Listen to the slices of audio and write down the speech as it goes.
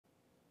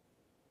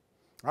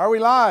Are we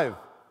live?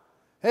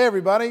 Hey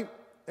everybody,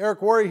 Eric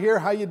Worre here.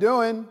 How you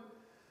doing?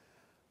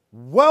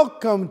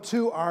 Welcome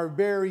to our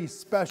very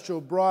special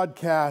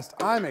broadcast.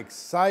 I'm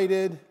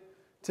excited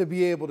to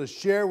be able to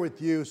share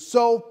with you.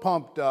 So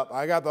pumped up.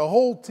 I got the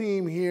whole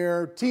team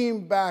here,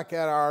 team back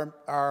at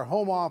our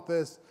home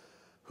office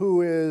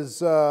who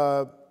is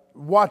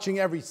watching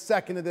every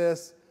second of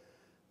this.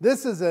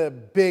 This is a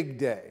big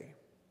day.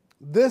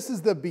 This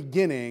is the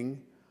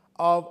beginning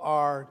of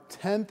our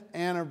 10th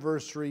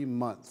anniversary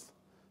month.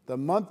 The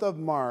month of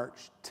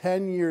March,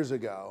 10 years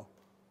ago,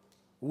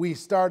 we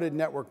started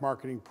Network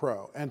Marketing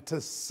Pro. And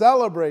to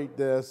celebrate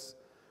this,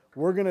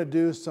 we're going to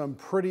do some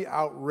pretty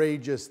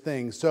outrageous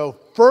things. So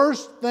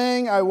first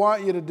thing I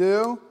want you to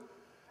do,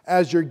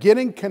 as you're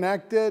getting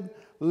connected,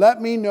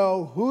 let me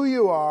know who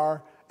you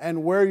are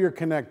and where you're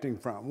connecting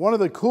from. One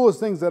of the coolest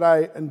things that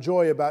I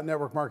enjoy about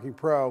Network Marketing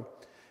Pro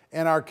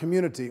and our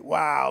community,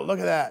 wow, look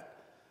at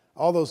that.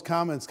 All those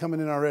comments coming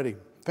in already.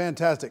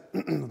 Fantastic.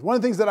 One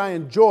of the things that I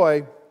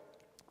enjoy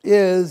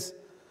is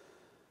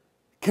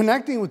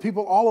connecting with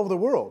people all over the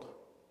world.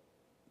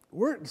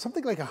 We're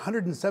something like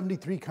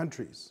 173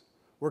 countries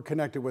we're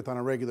connected with on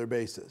a regular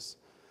basis.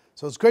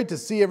 So it's great to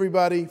see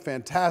everybody.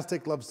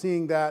 Fantastic. Love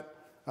seeing that.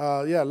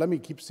 Yeah, let me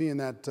keep seeing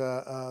that,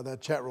 that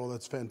chat roll.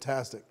 That's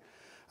fantastic.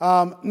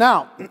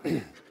 Now,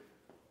 a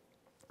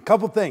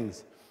couple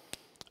things.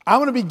 I'm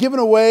going to be giving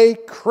away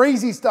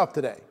crazy stuff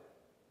today.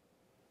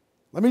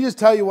 Let me just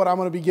tell you what I'm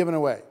going to be giving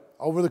away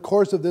over the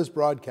course of this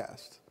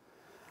broadcast.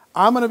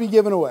 I'm going to be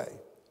giving away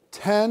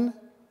 10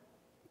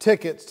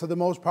 tickets to the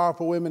Most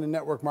Powerful Women in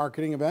Network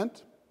Marketing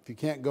event. If you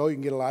can't go, you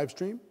can get a live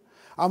stream.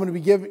 I'm going to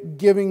be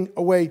giving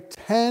away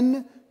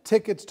 10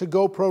 tickets to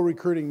GoPro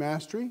Recruiting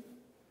Mastery.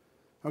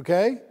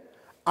 Okay?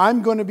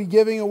 I'm going to be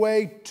giving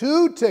away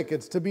 2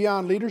 tickets to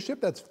Beyond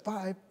Leadership. That's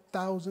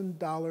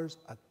 $5,000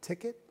 a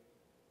ticket.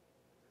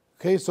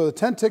 Okay, so the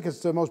 10 tickets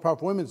to the Most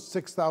Powerful Women is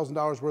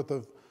 $6,000 worth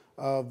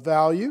of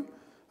value.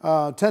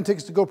 10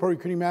 tickets to GoPro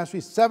Recruiting Mastery,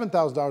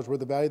 $7,000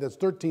 worth of value. That's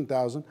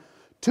 $13,000.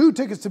 2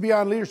 tickets to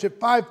Beyond Leadership,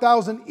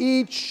 $5,000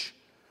 each.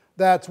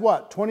 That's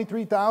what,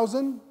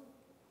 $23,000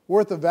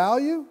 worth of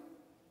value?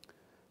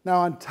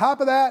 Now, on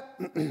top of that,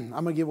 I'm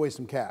going to give away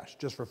some cash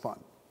just for fun.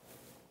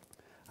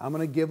 I'm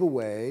going to give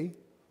away,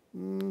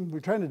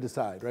 we're trying to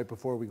decide right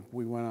before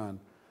we went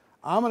on.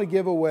 I'm going to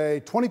give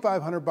away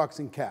 $2,500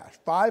 in cash,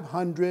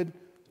 500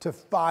 to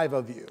 5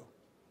 of you.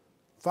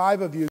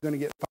 5 of you are going to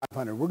get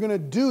 500. We're going to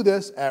do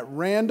this at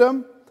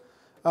random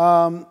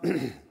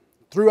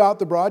throughout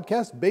the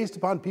broadcast based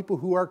upon people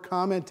who are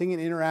commenting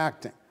and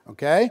interacting,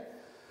 okay?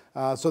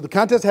 So the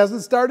contest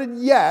hasn't started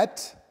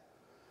yet,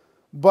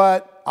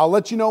 but I'll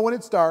let you know when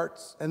it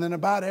starts, and then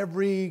about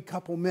every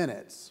couple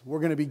minutes, we're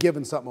going to be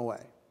giving something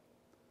away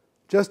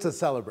just to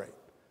celebrate.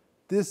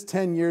 This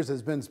 10 years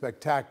has been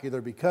spectacular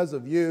because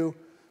of you,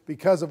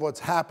 because of what's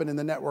happened in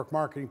the network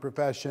marketing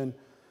profession,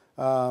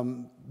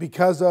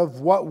 because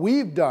of what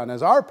we've done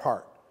as our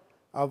part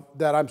of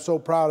that. I'm so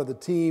proud of the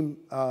team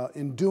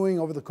in doing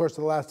over the course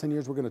of the last 10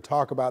 years. We're going to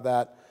talk about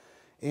that.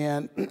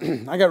 And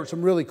I got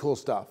some really cool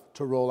stuff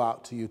to roll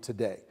out to you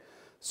today.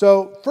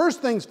 So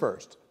first things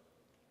first,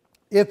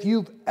 if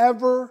you've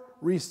ever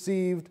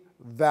received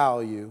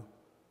value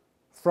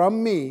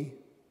from me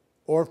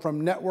or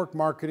from Network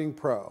Marketing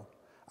Pro,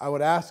 I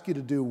would ask you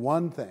to do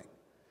one thing.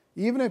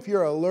 Even if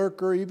you're a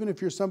lurker, even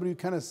if you're somebody who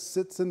kind of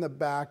sits in the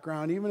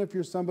background, even if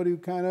you're somebody who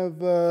kind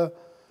of,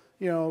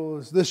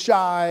 is the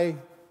shy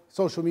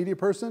social media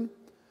person,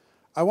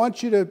 I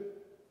want you to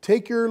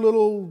take your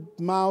little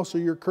mouse or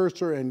your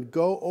cursor and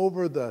go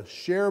over the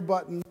share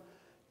button,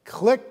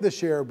 click the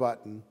share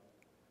button,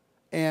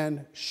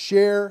 and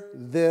share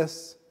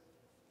this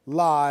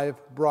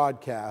live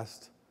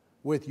broadcast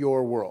with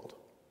your world.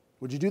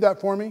 Would you do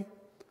that for me?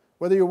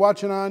 Whether you're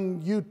watching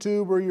on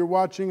YouTube or you're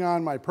watching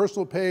on my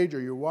personal page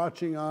or you're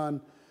watching on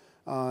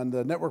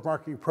the Network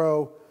Marketing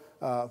Pro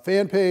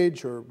fan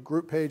page or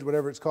group page,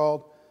 whatever it's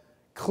called,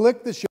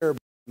 click the share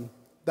button.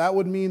 That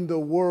would mean the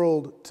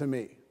world to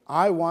me.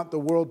 I want the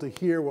world to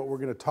hear what we're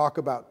going to talk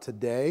about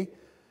today.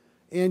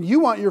 And you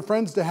want your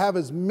friends to have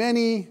as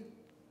many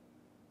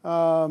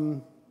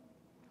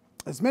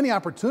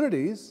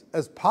opportunities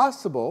as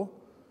possible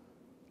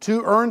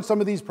to earn some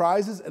of these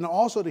prizes and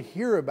also to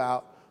hear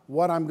about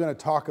what I'm going to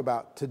talk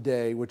about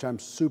today, which I'm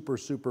super,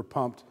 super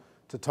pumped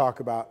to talk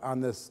about on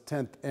this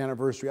 10th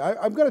anniversary.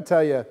 I'm going to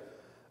tell you,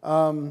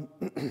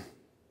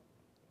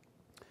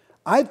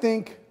 I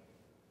think,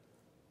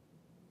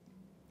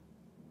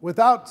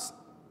 without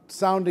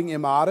sounding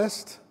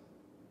immodest,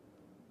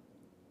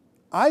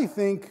 I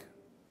think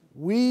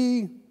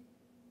we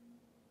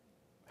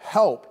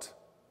helped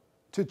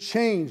to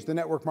change the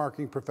network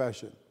marketing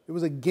profession. It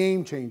was a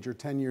game changer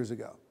 10 years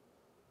ago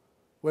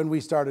when we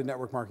started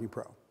Network Marketing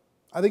Pro.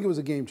 I think it was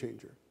a game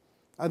changer.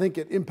 I think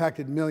it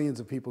impacted millions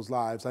of people's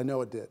lives. I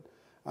know it did.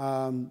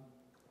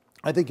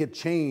 I think it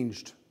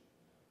changed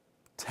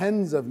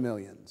tens of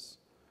millions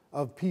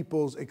of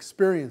people's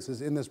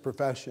experiences in this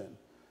profession.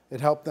 It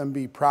helped them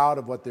be proud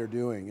of what they're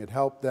doing. It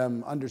helped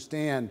them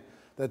understand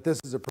that this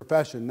is a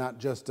profession, not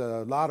just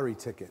a lottery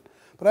ticket.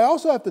 But I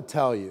also have to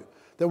tell you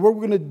that what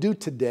we're going to do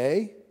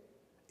today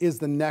is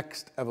the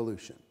next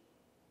evolution,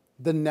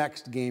 the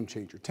next game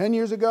changer. 10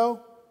 years ago,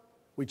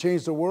 we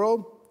changed the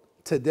world.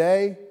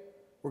 Today,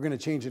 we're going to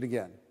change it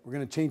again. We're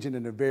going to change it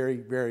in a very,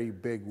 very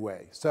big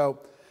way. So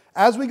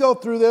as we go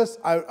through this,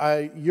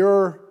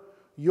 your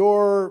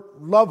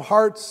love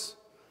hearts,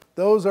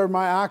 those are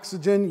my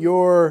oxygen.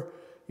 Your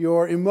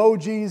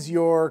emojis,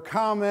 your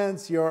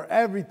comments, your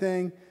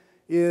everything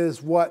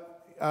is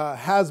what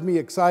has me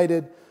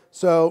excited.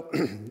 So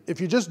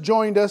if you just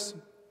joined us,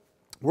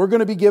 we're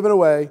going to be giving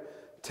away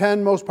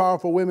 10 most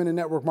powerful women in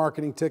network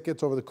marketing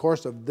tickets over the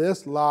course of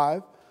this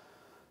live,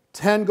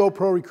 10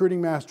 GoPro Recruiting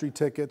Mastery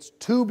tickets,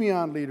 2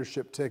 Beyond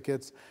Leadership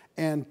tickets,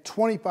 and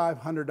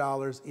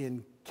 $2,500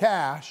 in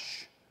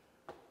cash,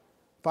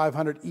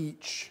 $500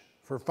 each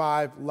for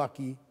 5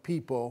 lucky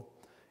people.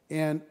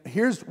 And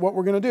here's what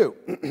we're going to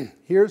do.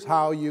 Here's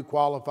how you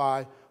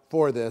qualify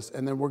for this,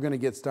 and then we're going to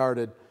get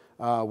started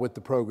with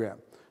the program.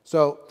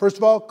 So first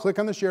of all, click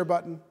on the share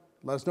button.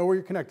 Let us know where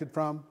you're connected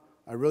from.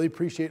 I really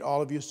appreciate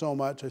all of you so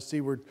much. I see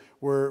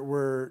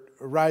we're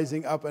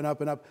rising up and up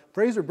and up.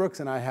 Fraser Brooks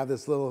and I have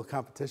this little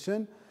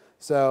competition.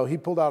 So he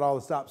pulled out all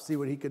the stops to see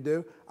what he could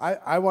do.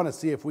 I want to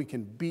see if we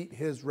can beat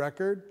his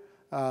record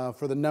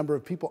for the number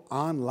of people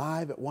on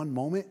live at one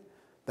moment.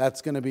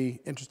 That's going to be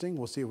interesting.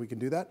 We'll see if we can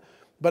do that.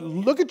 But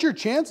look at your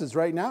chances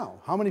right now.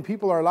 How many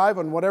people are live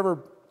on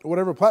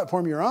whatever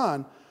platform you're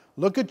on?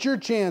 Look at your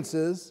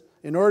chances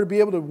in order to be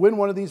able to win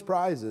one of these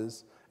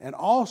prizes, and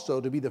also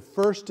to be the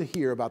first to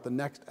hear about the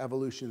next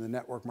evolution in the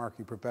network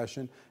marketing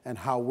profession and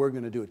how we're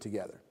going to do it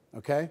together,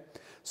 okay?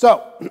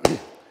 So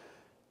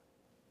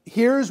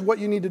here's what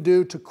you need to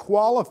do to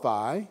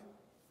qualify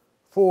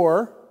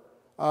for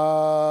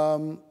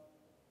the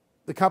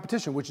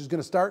competition, which is going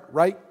to start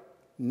right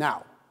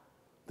now,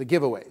 the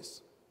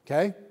giveaways,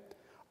 okay?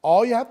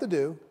 All you have to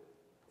do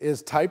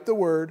is type the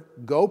word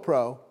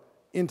GoPro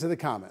into the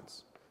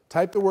comments.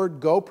 Type the word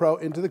GoPro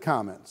into the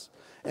comments.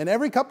 And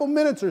every couple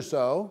minutes or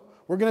so,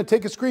 we're going to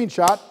take a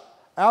screenshot.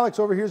 Alex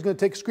over here is going to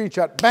take a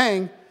screenshot,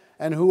 bang,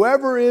 and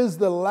whoever is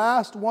the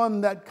last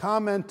one that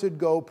commented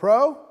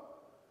GoPro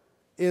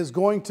is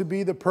going to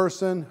be the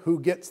person who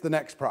gets the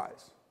next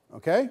prize,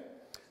 okay?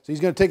 So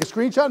he's going to take a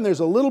screenshot, and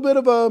there's a little bit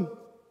of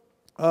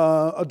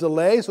a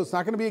delay, so it's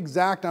not going to be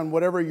exact on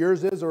whatever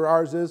yours is or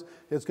ours is.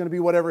 It's going to be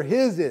whatever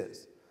his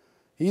is.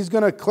 He's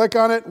going to click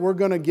on it. We're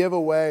going to give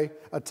away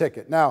a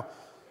ticket. Now,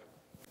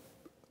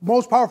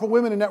 Most Powerful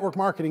Women in Network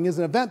Marketing is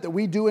an event that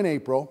we do in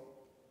April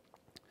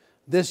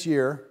this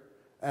year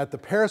at the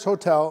Paris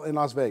Hotel in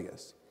Las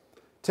Vegas.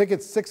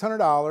 Tickets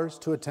 $600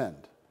 to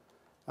attend.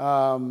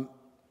 Do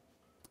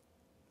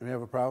we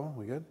have a problem?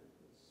 We good?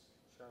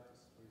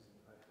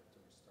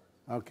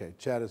 Okay,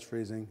 chat is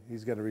freezing.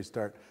 He's got to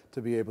restart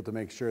to be able to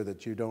make sure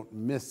that you don't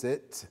miss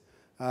it.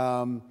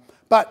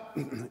 But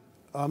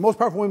Most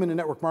Powerful Women in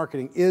Network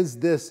Marketing is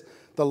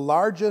the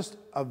largest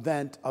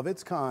event of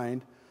its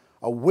kind,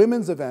 a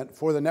women's event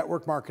for the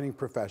network marketing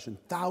profession.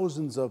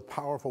 Thousands of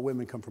powerful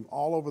women come from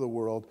all over the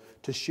world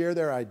to share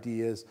their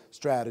ideas,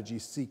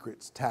 strategies,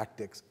 secrets,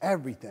 tactics,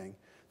 everything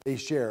they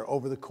share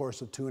over the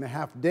course of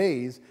 2.5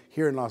 days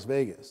here in Las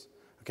Vegas.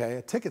 Okay,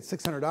 a ticket's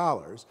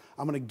 $600.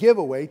 I'm going to give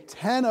away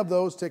 10 of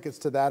those tickets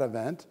to that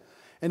event.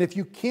 And if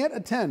you can't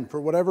attend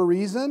for whatever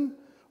reason,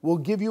 we'll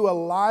give you a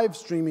live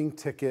streaming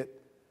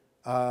ticket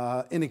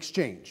in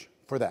exchange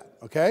for that.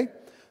 Okay?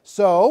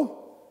 So,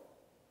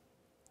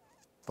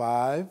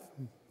 5,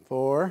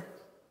 4,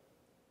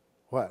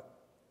 what?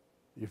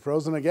 You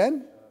frozen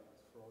again?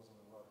 It's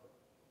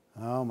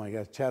frozen. Oh my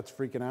gosh, chat's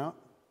freaking out.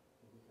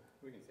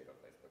 We can take off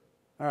Facebook.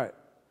 All right.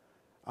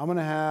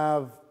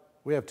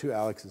 We have 2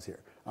 Alexes here.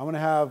 I'm going to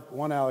have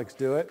one Alex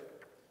do it,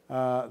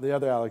 the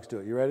other Alex do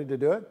it. You ready to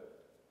do it?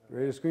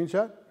 Ready to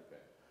screenshot?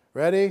 Okay.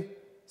 Ready,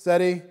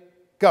 steady,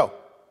 go.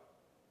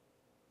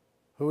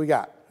 Who we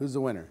got? Who's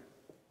the winner?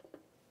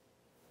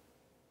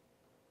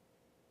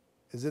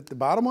 Is it the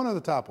bottom one or the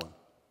top one?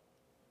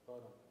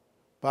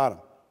 Bottom.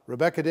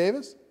 Rebecca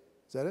Davis?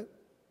 Is that it?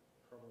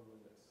 Probably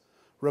is.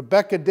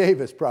 Rebecca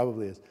Davis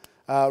probably is.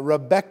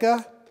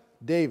 Rebecca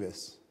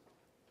Davis.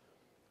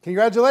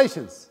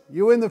 Congratulations.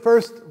 You win the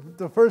first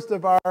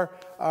of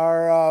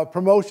our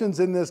promotions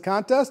in this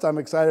contest. I'm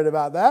excited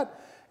about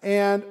that.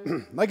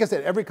 And like I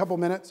said, every couple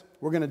minutes,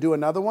 we're going to do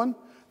another one.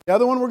 The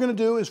other one we're going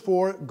to do is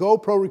for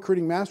GoPro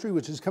Recruiting Mastery,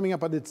 which is coming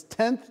up on its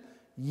 10th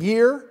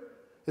year.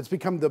 It's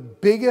become the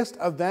biggest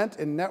event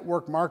in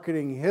network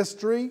marketing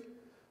history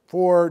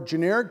for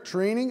generic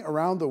training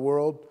around the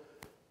world.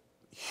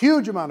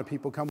 Huge amount of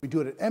people come. We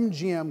do it at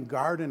MGM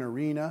Garden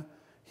Arena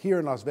here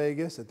in Las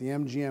Vegas at the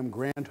MGM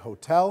Grand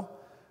Hotel.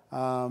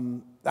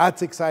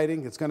 That's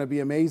exciting. It's going to be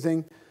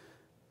amazing.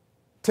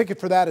 Ticket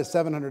for that is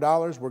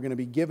 $700. We're going to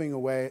be giving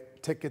away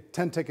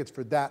 10 tickets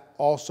for that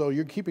also.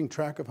 You're keeping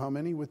track of how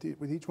many with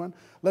each one?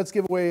 Let's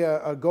give away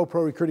a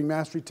GoPro Recruiting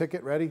Mastery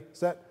ticket. Ready,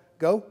 set,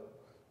 go.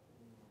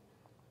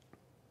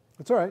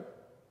 That's all right.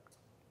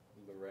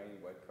 Lorraine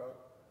Wedcock.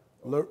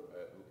 Lorraine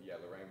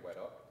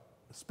Weddock.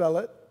 Spell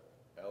it.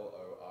 LORRAINE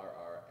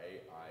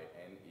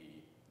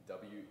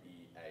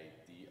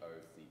WEADDOCK.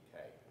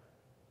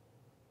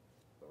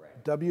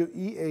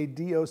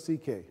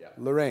 Weadock. Yeah.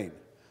 Lorraine.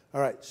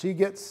 All right, she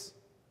gets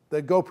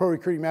the GoPro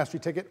Recruiting Mastery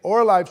ticket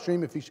or a live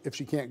stream if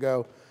she can't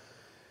go.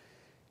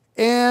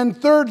 And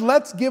third,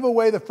 let's give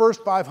away the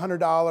first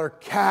 $500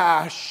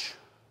 cash.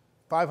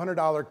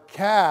 $500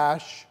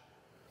 cash.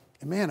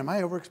 And man, am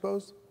I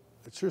overexposed?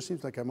 It sure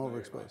seems like I'm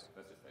overexposed.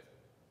 That's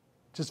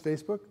just Facebook.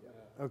 Just Facebook?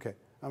 Yeah. Okay,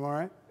 I'm all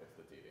right? That's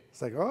the TV.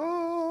 It's like,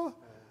 oh.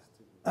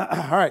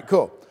 All right,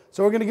 cool.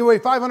 So we're going to give away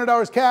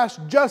 $500 cash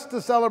just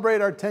to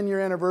celebrate our 10-year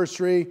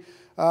anniversary.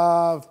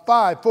 5,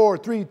 4,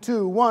 3,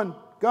 2, 1,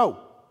 go.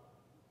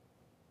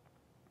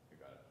 You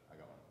got it. I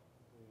got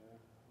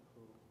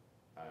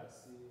one.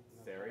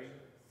 Seri,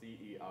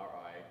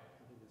 C-E-R-I.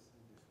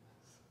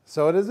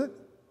 So what is it?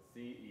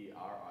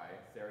 C-E-R-I,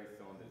 Seri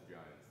Saunders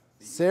Jones.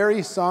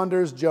 Sari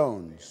Saunders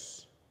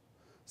Jones.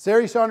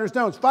 Sari Saunders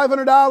Jones.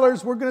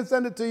 $500. We're going to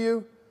send it to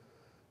you.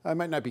 It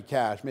might not be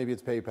cash. Maybe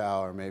it's PayPal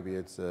or maybe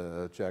it's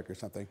a check or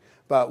something.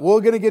 But we're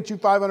going to get you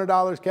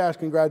 $500 cash.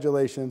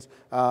 Congratulations.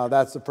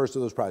 That's the first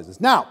of those prizes.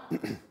 Now. By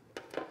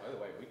the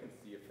way, we can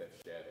see if they've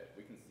shared it.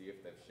 We can see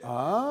if they've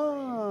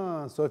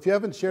shared it. So if you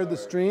haven't shared the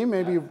stream,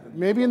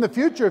 maybe in the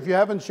future, if you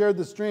haven't shared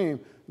the stream.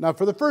 Now,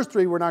 for the first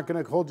three, we're not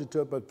going to hold you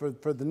to it. But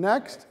for the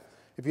next,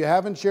 if you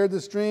haven't shared the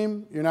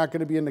stream, you're not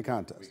going to be in the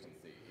contest. We can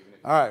see. Even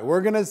if All right,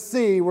 we're going to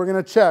see. We're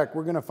going to check.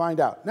 We're going to find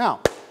out.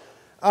 Now,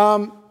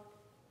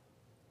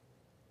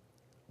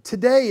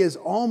 today is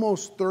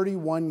almost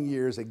 31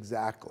 years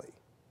exactly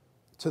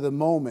to the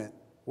moment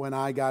when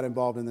I got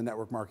involved in the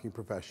network marketing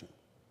profession.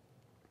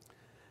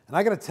 And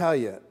I got to tell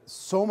you,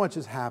 so much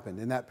has happened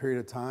in that period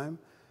of time.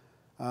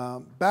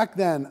 Back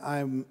then,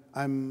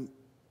 I'm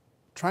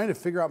trying to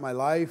figure out my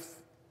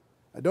life.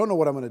 I don't know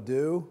what I'm going to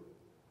do.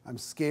 I'm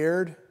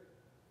scared.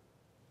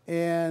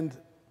 And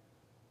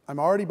I'm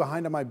already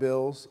behind on my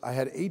bills. I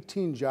had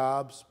 18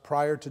 jobs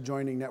prior to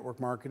joining network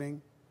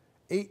marketing,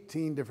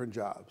 18 different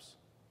jobs.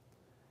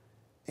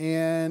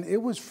 And it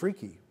was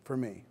freaky for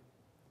me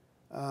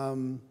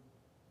to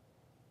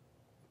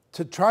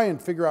try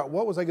and figure out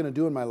what was I going to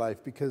do in my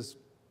life, because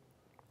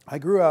I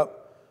grew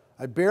up,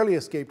 I barely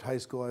escaped high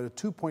school. I had a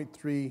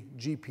 2.3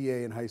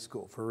 GPA in high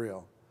school, for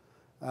real.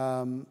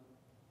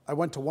 I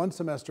went to one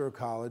semester of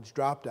college,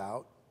 dropped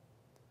out,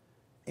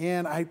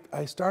 and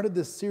I started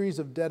this series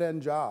of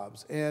dead-end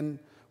jobs. And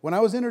when I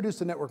was introduced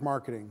to network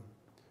marketing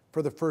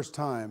for the first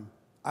time,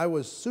 I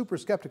was super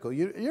skeptical.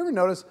 You ever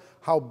notice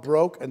how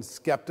broke and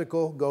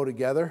skeptical go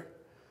together?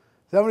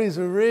 Somebody's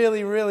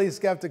really, really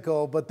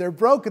skeptical, but they're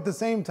broke at the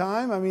same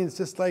time. I mean, it's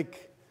just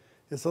like,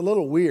 it's a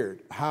little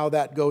weird how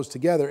that goes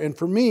together. And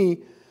for me,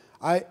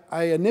 I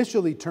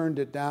initially turned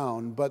it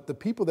down, but the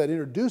people that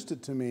introduced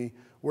it to me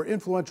were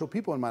influential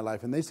people in my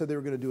life, and they said they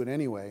were going to do it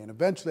anyway. And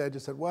eventually I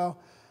just said, well,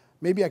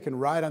 maybe I can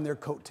ride on their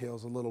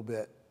coattails a little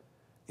bit.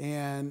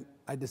 And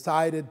I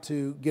decided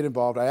to get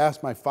involved. I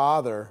asked my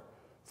father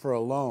for a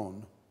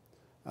loan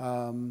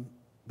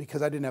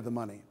because I didn't have the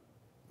money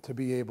to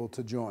be able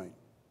to join.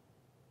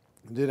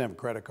 I didn't have a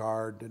credit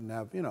card, didn't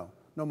have, no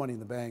money in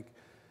the bank.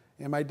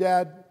 And my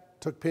dad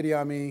took pity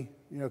on me,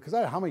 because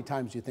how many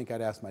times do you think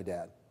I'd ask my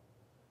dad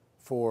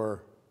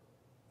for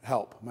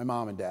help? My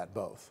mom and dad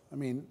both. I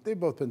mean, they've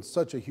both been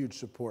such a huge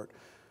support.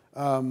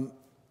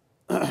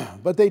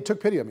 But they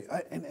took pity on me.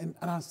 And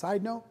on a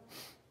side note,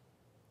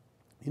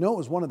 it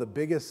was one of the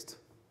biggest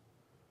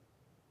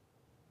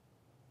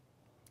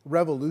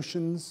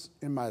revolutions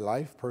in my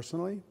life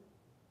personally.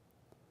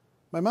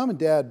 My mom and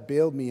dad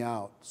bailed me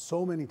out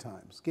so many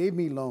times, gave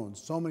me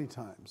loans so many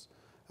times,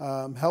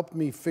 helped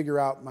me figure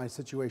out my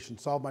situation,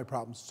 solve my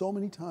problems so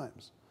many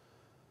times.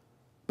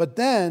 But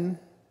then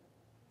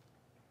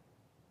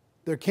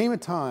there came a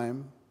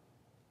time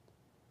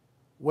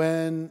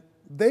when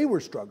they were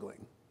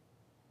struggling.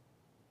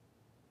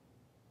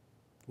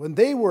 When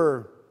they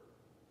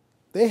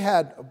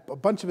had a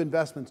bunch of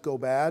investments go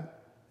bad.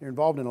 They're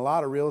involved in a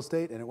lot of real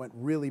estate, and it went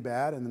really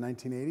bad in the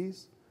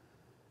 1980s.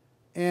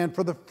 And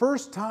for the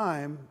first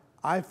time,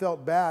 I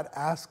felt bad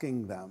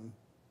asking them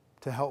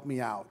to help me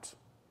out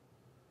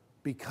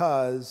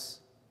because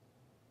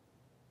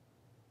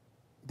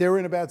they were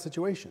in a bad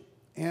situation.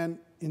 And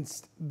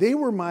they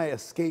were my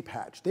escape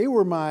hatch. They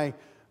were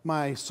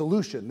my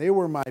solution. They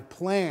were my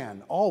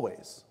plan,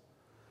 always.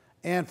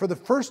 And for the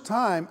first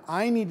time,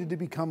 I needed to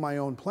become my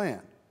own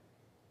plan.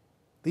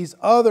 These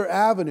other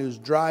avenues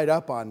dried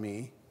up on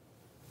me,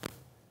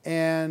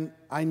 and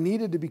I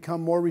needed to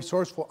become more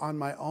resourceful on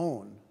my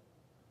own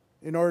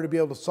in order to be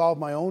able to solve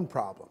my own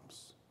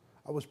problems.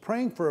 I was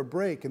praying for a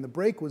break, and the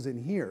break was in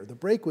here. The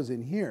break was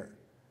in here.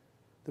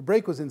 The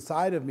break was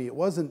inside of me. It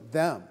wasn't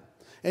them.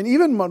 And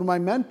even one of my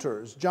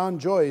mentors, John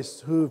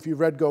Joyce, who, if you've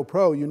read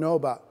GoPro, you know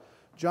about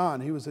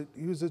John. He was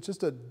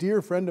just a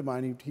dear friend of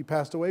mine. He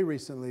passed away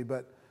recently,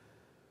 but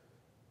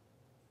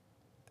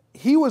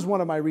he was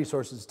one of my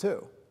resources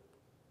too.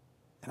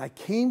 And I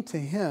came to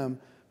him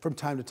from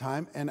time to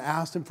time and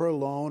asked him for a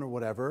loan or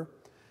whatever.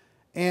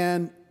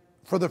 And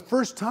for the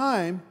first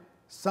time,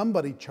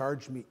 somebody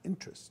charged me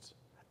interest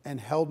and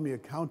held me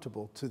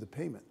accountable to the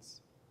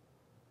payments.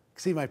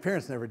 See, my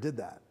parents never did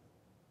that.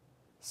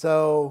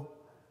 So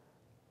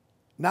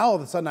Now all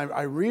of a sudden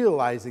I'm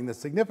realizing the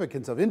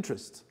significance of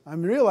interest.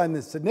 I'm realizing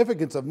the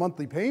significance of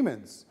monthly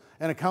payments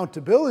and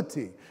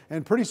accountability.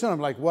 And pretty soon I'm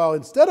like, well,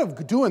 instead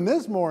of doing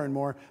this more and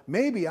more,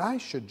 maybe I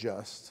should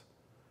just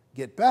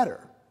get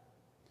better.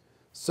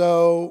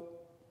 So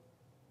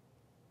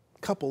a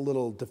couple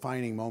little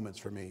defining moments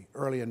for me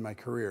early in my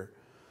career.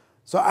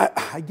 So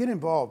I get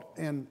involved,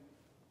 and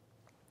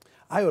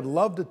I would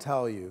love to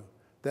tell you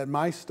that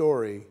my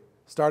story,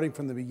 starting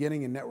from the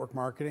beginning in network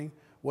marketing,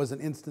 was an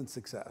instant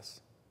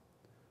success.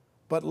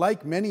 But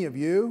like many of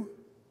you,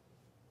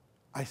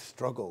 I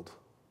struggled.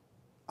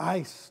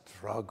 I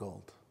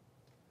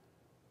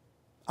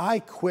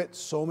quit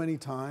so many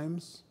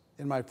times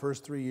in my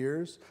first 3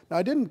 years. Now,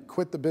 I didn't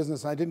quit the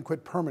business, and I didn't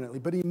quit permanently,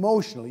 but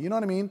emotionally, you know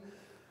what I mean?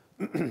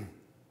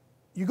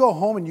 You go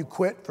home and you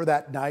quit for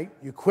that night,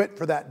 you quit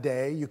for that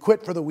day, you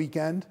quit for the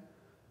weekend.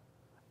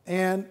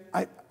 And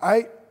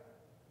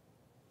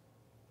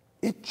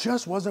it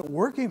just wasn't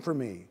working for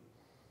me.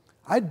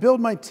 I'd build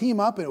my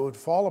team up and it would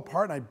fall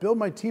apart, and I'd build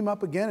my team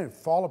up again and it'd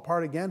fall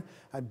apart again.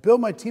 I'd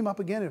build my team up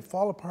again and it'd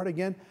fall apart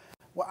again.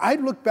 Well,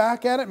 I'd look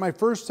back at it, my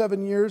first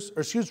 3 years,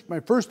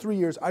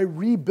 I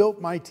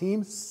rebuilt my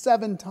team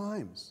 7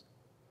 times.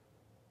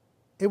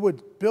 It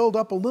would build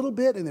up a little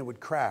bit and it would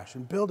crash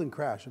and build and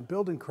crash and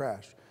build and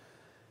crash.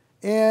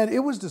 And it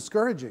was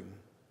discouraging.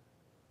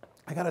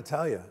 I got to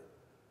tell you,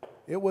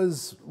 it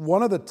was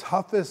one of the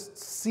toughest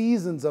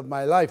seasons of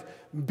my life.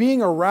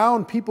 Being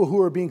around people who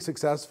are being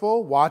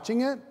successful, watching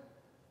it,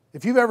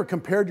 if you've ever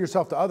compared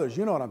yourself to others,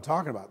 you know what I'm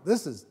talking about.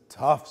 This is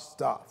tough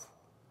stuff,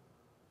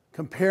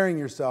 comparing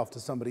yourself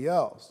to somebody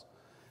else.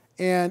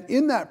 And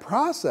in that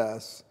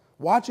process,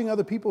 watching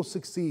other people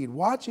succeed,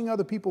 watching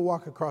other people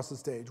walk across the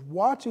stage,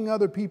 watching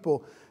other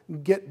people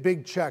get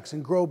big checks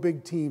and grow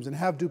big teams and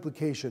have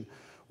duplication,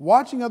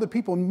 watching other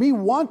people, and me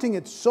wanting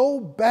it so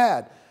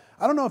bad.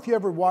 I don't know if you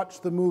ever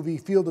watched the movie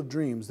Field of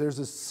Dreams. There's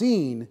a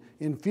scene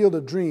in Field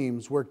of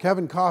Dreams where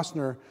Kevin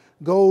Costner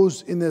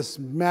goes in this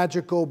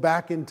magical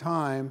back in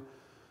time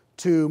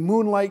to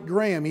Moonlight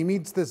Graham. He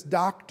meets this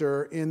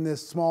doctor in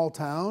this small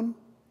town,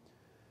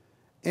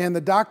 and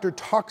the doctor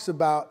talks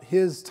about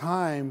his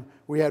time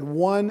where he had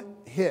one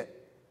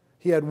hit.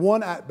 He had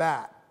one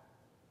at-bat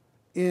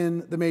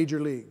in the major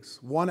leagues,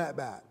 one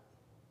at-bat.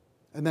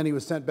 And then he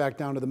was sent back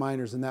down to the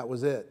minors, and that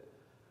was it.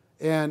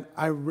 And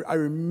I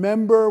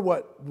remember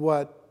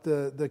what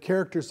the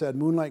character said,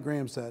 Moonlight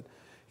Graham said.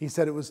 He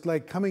said, it was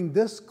like coming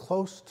this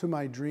close to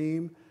my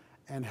dream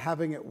and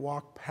having it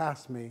walk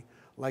past me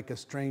like a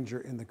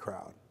stranger in the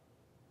crowd.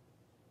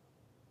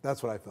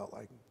 That's what I felt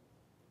like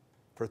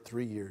for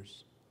 3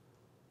 years.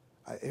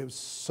 It was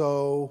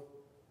so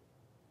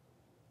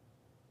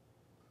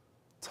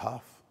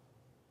tough.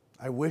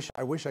 I wish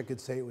I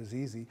could say it was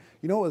easy.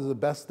 You know what was the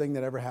best thing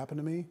that ever happened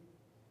to me?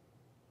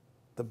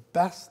 The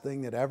best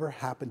thing that ever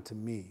happened to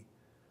me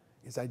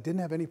is I didn't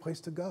have any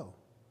place to go.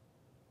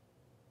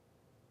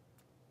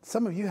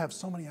 Some of you have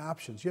so many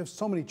options. You have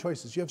so many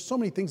choices. You have so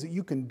many things that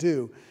you can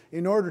do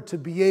in order to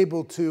be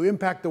able to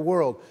impact the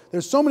world.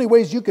 There's so many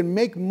ways you can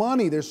make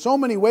money. There's so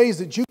many ways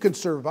that you can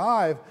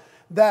survive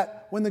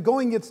that when the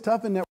going gets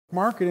tough in network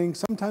marketing,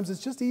 sometimes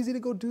it's just easy to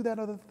go do that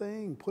other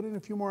thing. Put in a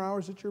few more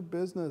hours at your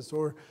business,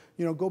 or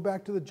go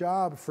back to the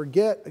job.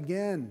 Forget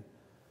again.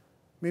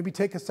 Maybe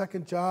take a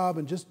second job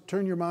and just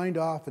turn your mind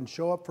off and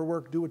show up for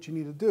work, do what you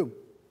need to do.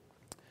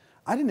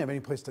 I didn't have any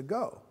place to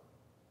go.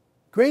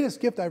 Greatest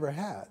gift I ever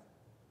had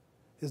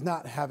is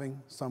not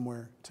having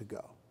somewhere to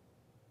go.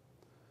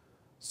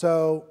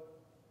 So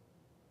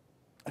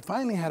I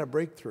finally had a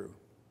breakthrough.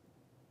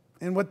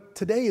 And what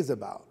today is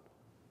about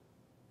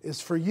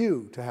is for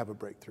you to have a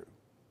breakthrough,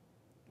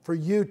 for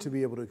you to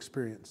be able to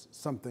experience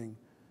something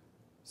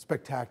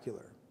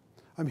spectacular.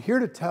 I'm here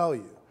to tell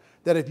you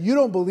that if you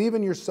don't believe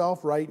in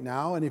yourself right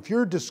now, and if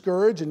you're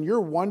discouraged and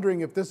you're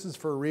wondering if this is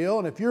for real,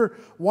 and if you're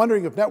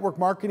wondering if network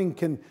marketing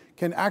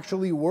can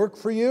actually work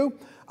for you,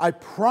 I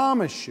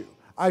promise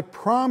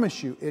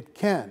you it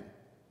can.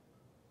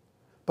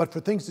 But for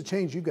things to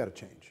change, you've got to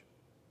change.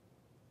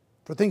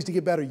 For things to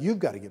get better, you've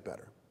got to get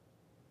better.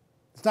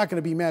 It's not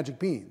going to be magic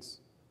beans.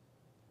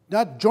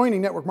 Not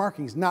joining network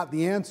marketing is not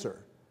the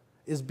answer.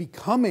 Is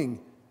becoming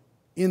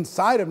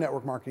inside of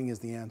network marketing is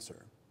the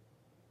answer.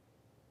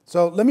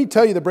 So let me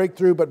tell you the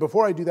breakthrough, but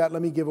before I do that,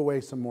 let me give away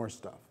some more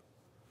stuff.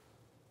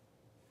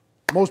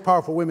 Most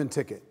Powerful Women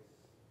ticket.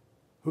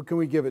 Who can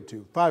we give it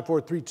to? 5,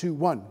 4, 3, 2,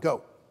 1,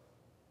 go.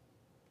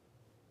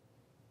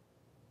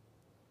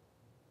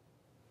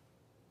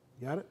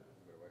 You got it?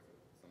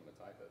 Someone to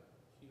type it.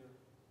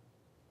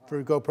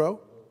 For GoPro?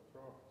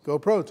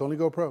 GoPro, it's only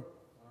GoPro.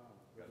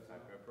 You gotta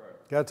type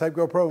GoPro. Got to type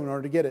GoPro in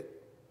order to get it.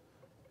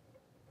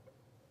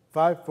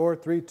 5, 4,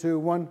 3, 2,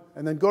 1,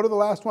 and then go to the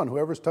last one.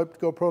 Whoever's typed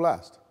GoPro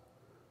last.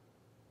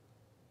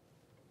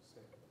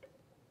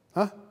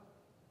 Huh?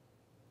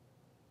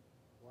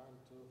 1,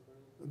 2,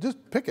 3.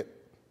 Just pick it.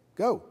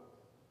 Go.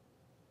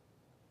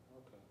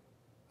 Okay.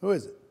 Who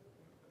is it?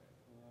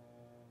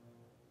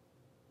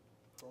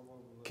 Probably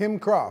Kim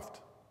Croft.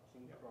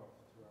 Kim Croft.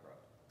 Right.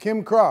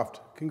 Kim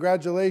Croft,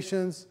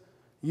 congratulations.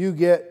 You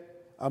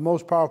get a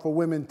Most Powerful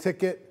Women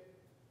ticket.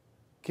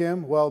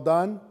 Kim, well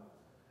done.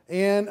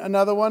 And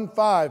another one,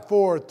 5,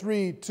 4,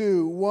 3,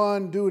 2,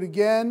 1. Do it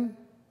again.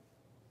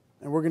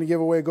 And we're going to give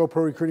away a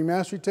GoPro Recruiting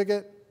Mastery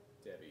ticket.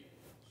 Debbie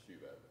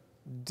Schubert.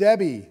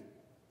 Debbie.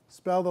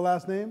 Spell the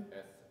last name.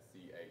 Schubert.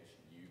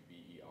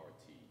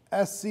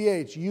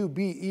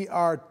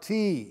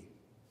 Schubert.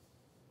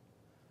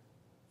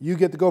 You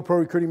get the GoPro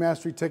Recruiting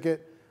Mastery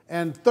ticket.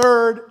 And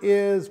third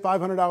is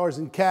 $500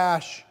 in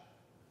cash.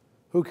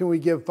 Who can we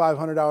give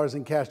 $500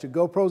 in cash to?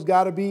 GoPro's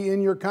got to be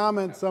in your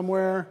comments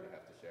somewhere.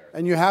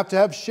 And you have to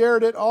have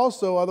shared it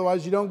also,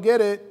 otherwise you don't get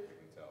it.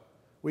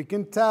 We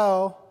can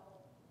tell.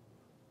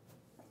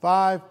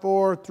 5,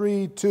 4,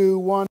 3, 2,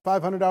 1.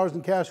 $500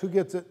 in cash. Who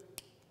gets it?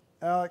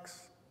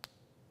 Alex?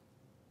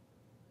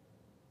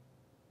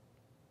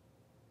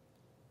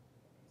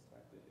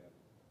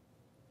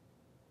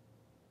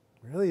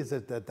 Really? Is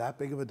it that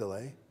big of a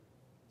delay?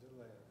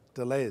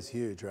 Delay is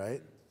huge,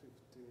 right?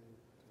 15,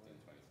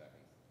 20 seconds.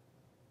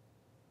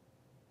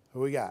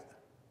 Who we got?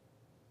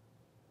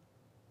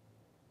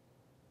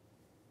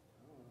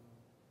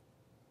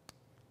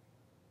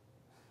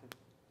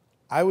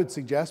 I would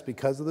suggest,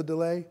 because of the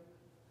delay,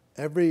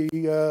 keep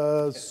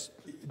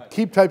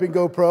typing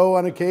GoPro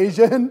on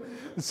occasion.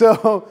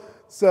 So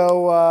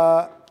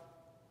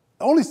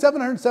only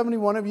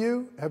 771 of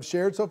you have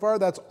shared so far.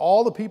 That's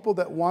all the people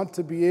that want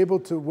to be able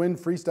to win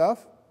free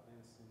stuff.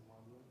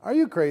 Are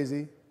you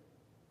crazy?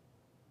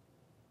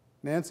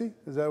 Nancy,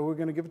 is that who we're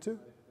going to give it to?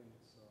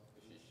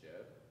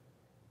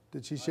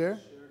 Did she share?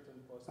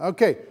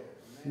 Okay.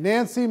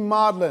 Nancy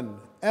Modlin,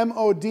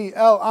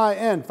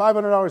 Modlin,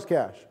 $500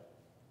 cash.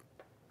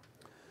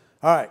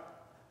 All right.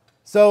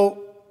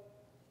 So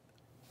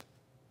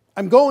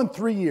I'm going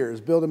 3 years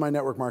building my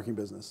network marketing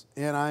business,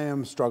 and I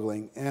am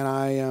struggling, and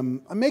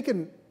I'm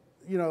making,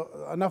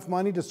 enough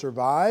money to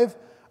survive.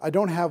 I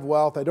don't have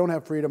wealth. I don't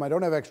have freedom. I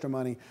don't have extra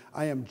money.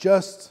 I am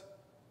just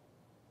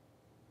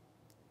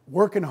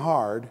working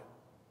hard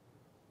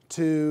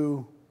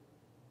to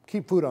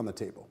keep food on the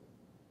table.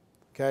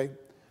 Okay?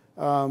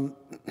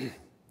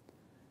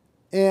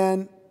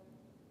 And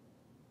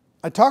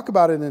I talk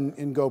about it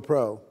in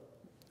GoPro.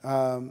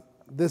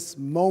 This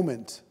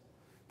moment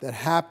that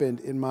happened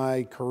in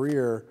my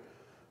career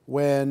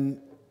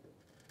when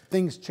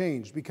things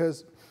changed,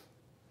 because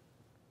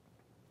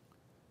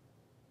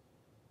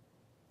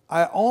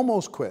I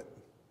almost quit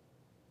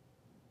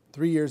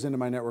 3 years into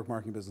my network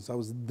marketing business. I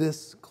was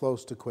this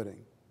close to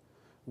quitting.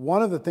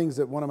 One of the things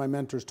that one of my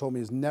mentors told me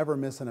is never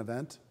miss an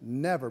event.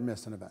 Never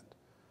miss an event.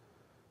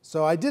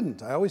 So I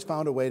didn't. I always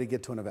found a way to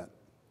get to an event.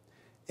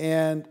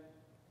 And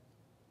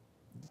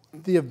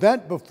the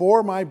event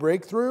before my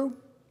breakthrough,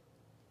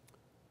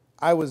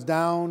 I was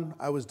down,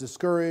 I was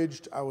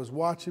discouraged, I was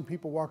watching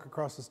people walk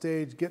across the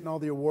stage, getting all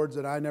the awards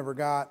that I never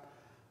got.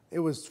 It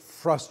was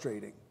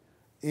frustrating.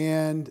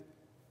 And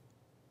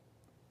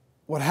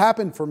what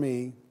happened for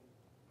me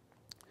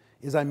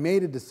is I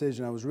made a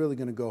decision. I was really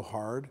going to go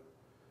hard.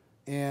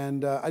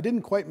 And I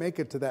didn't quite make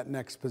it to that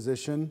next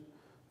position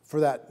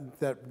for that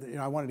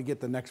I wanted to get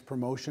the next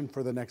promotion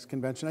for the next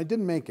convention. I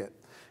didn't make it.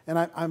 And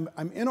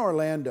I'm in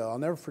Orlando. I'll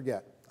never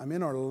forget. I'm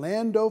in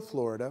Orlando,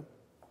 Florida.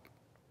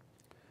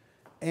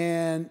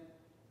 And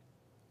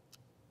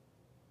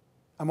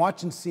I'm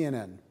watching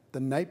CNN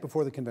the night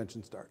before the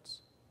convention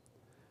starts.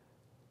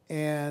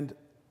 And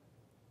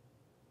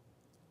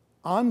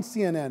on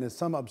CNN is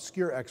some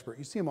obscure expert.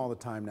 You see them all the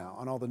time now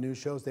on all the news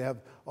shows. They have,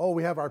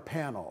 we have our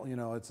panel.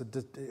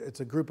 It's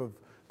a group of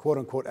quote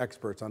unquote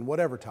experts on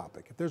whatever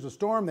topic. If there's a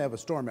storm, they have a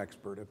storm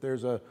expert. If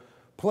there's a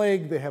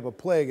plague, they have a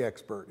plague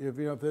expert.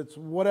 If it's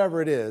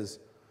whatever it is,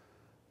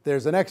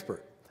 there's an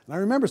expert. And I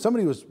remember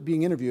somebody was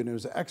being interviewed, and it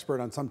was an expert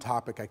on some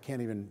topic I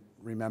can't even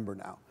remember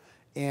now.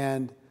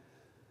 And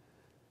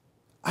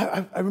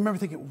I remember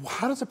thinking,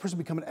 how does a person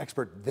become an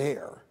expert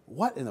there?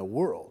 What in the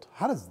world?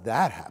 How does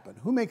that happen?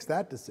 Who makes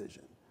that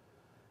decision?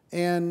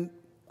 And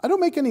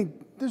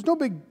there's no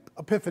big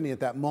epiphany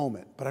at that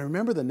moment. But I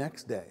remember the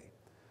next day,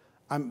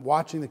 I'm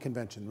watching the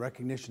convention,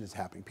 recognition is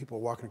happening, people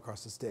are walking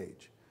across the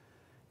stage.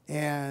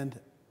 And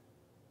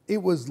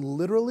it was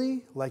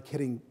literally like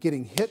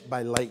getting hit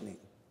by lightning.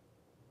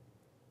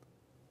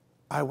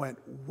 I went,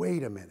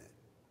 wait a minute.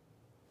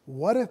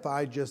 What if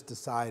I just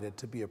decided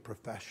to be a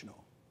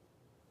professional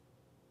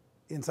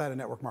inside of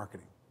network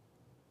marketing?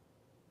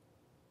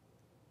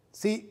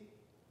 See,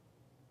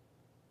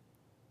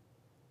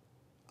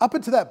 up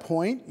until that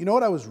point, you know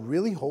what I was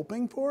really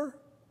hoping for?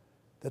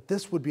 That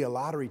this would be a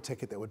lottery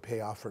ticket that would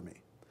pay off for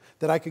me.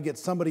 That I could get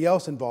somebody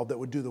else involved that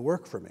would do the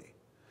work for me.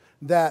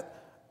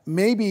 That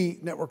maybe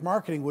network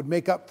marketing would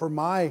make up for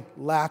my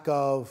lack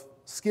of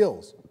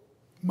skills,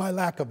 my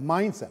lack of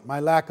mindset, my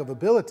lack of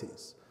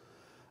abilities.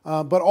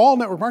 But all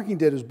network marketing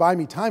did was buy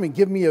me time and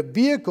give me a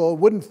vehicle,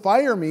 wouldn't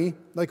fire me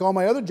like all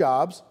my other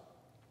jobs.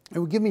 It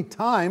would give me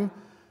time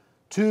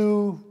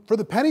for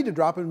the penny to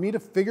drop and me to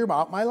figure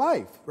out my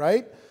life,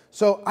 right?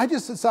 So I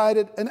just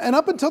decided, and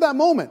up until that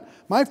moment,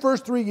 my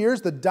first 3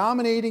 years, the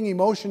dominating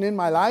emotion in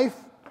my life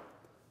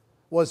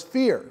was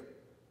fear.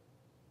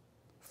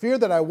 Fear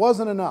that I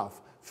wasn't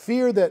enough.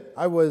 fear that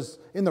I was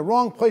in the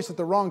wrong place at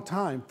the wrong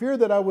time, fear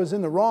that I was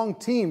in the wrong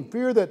team,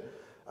 fear that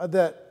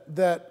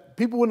that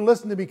people wouldn't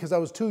listen to me because I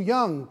was too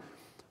young,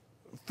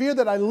 fear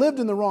that I lived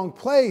in the wrong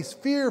place,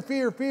 fear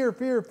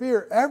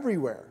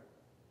everywhere.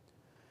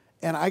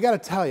 And I got to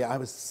tell you, I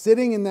was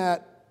sitting in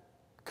that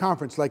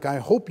conference like I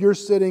hope you're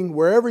sitting,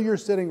 wherever you're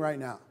sitting right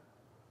now.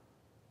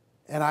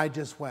 And I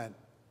just went,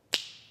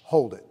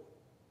 hold it.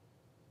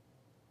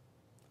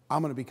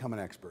 I'm going to become an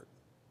expert.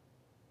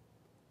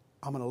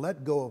 I'm going to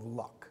let go of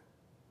luck.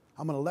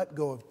 I'm going to let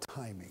go of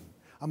timing.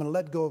 I'm going to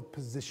let go of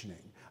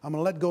positioning. I'm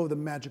going to let go of the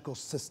magical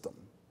system.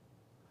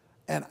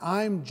 And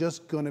I'm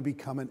just going to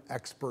become an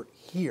expert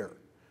here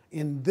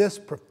in this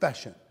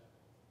profession.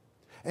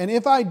 And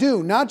if I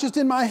do, not just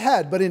in my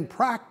head, but in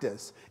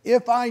practice,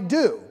 if I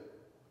do,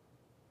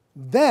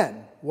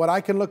 then what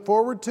I can look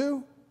forward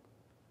to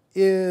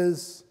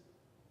is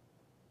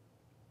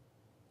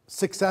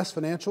success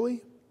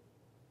financially,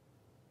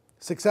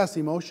 success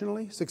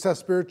emotionally, success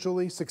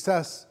spiritually,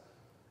 success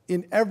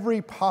in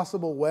every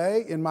possible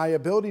way, in my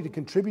ability to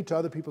contribute to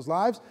other people's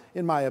lives,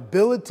 in my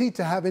ability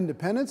to have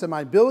independence, and my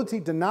ability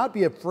to not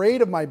be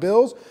afraid of my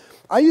bills.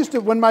 I used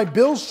to, when my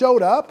bills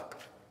showed up,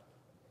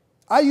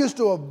 I used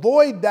to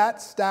avoid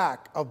that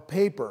stack of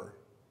paper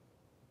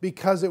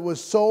because it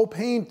was so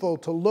painful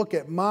to look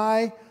at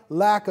my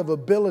lack of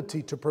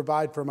ability to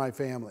provide for my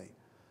family,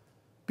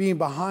 being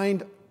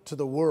behind to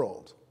the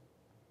world.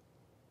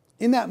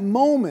 In that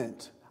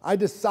moment, I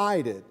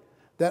decided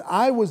that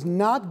I was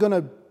not going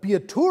to be a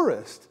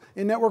tourist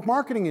in network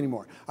marketing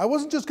anymore. I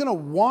wasn't just going to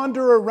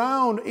wander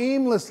around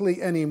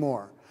aimlessly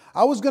anymore.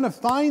 I was going to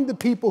find the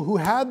people who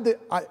had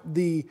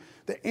the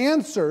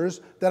answers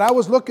that I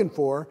was looking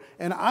for,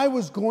 and I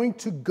was going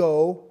to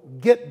go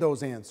get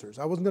those answers.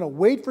 I wasn't going to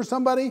wait for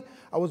somebody.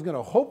 I was going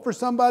to hope for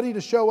somebody to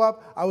show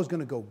up. I was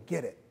going to go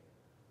get it.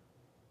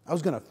 I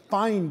was going to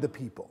find the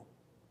people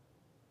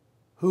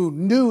who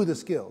knew the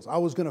skills. I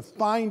was going to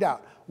find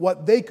out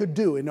what they could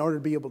do in order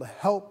to be able to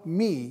help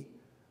me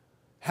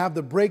have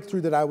the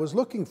breakthrough that I was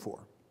looking for.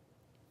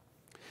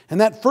 And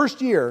that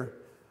first year,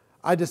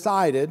 I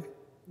decided,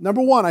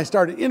 number one, I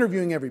started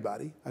interviewing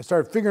everybody. I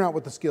started figuring out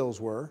what the skills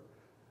were,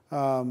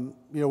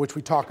 which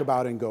we talk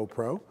about in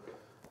GoPro.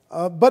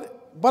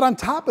 But on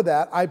top of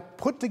that, I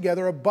put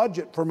together a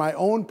budget for my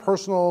own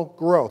personal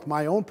growth,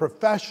 my own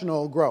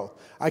professional growth.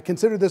 I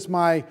consider this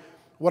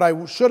what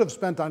I should have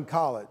spent on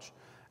college.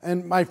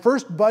 And my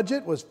first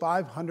budget was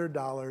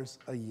 $500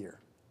 a year.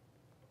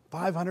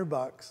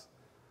 $500.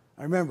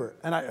 I remember,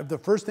 and the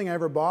first thing I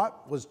ever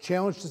bought was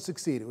Challenge to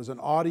Succeed. It was an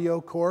audio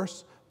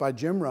course by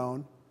Jim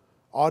Rohn,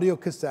 audio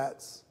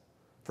cassettes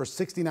for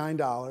 $69.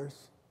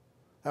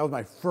 That was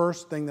my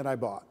first thing that I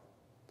bought.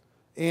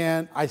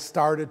 And I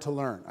started to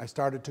learn. I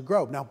started to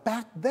grow. Now,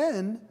 back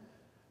then,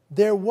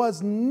 there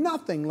was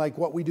nothing like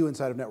what we do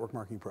inside of Network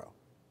Marketing Pro.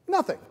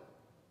 Nothing.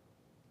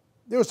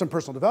 There was some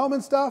personal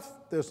development stuff.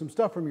 There was some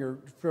stuff from your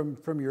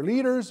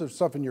leaders, there's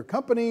stuff in your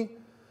company.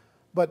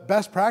 But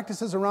best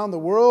practices around the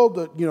world,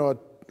 an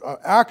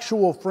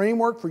actual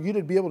framework for you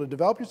to be able to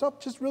develop yourself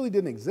just really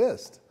didn't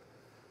exist.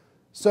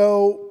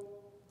 So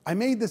I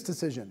made this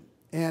decision.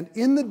 And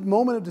in the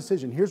moment of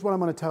decision, here's what I'm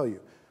going to tell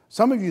you.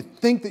 Some of you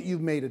think that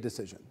you've made a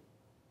decision,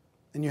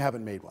 and you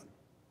haven't made one.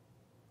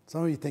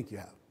 Some of you think you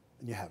have,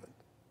 and you haven't.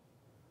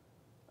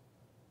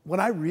 When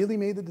I really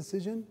made the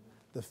decision,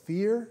 the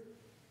fear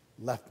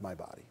left my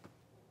body.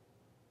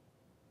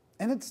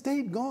 And it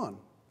stayed gone.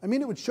 I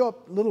mean, it would show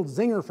up a little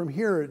zinger from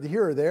here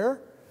or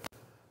there,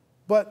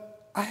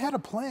 but I had a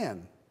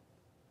plan.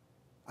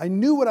 I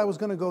knew what I was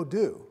going to go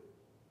do.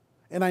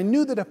 And I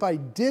knew that if I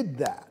did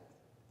that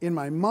in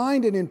my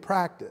mind and in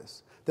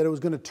practice, that it was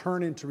going to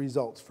turn into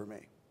results for me.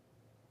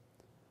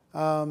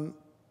 I'm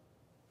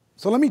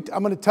going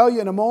to tell you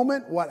in a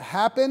moment what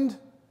happened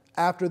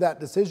after that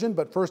decision,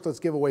 but first let's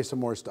give away some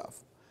more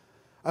stuff.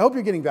 I hope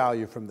you're getting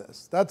value from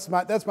this. That's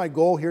my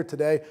goal here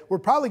today. We're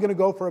probably going to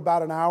go for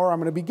about an hour. I'm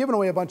going to be giving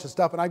away a bunch of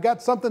stuff, and I've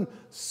got something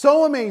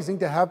so amazing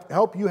to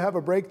help you have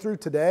a breakthrough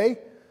today.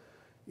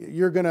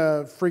 You're going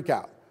to freak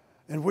out.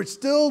 And we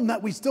still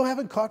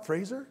haven't caught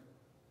Fraser?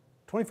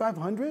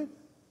 2,500?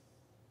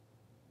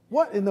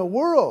 What in the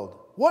world?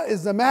 What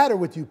is the matter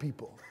with you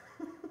people?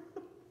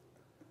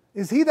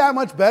 Is he that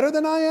much better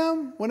than I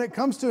am when it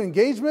comes to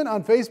engagement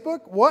on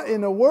Facebook? What in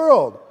the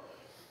world?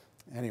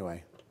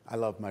 Anyway, I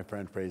love my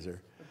friend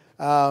Fraser.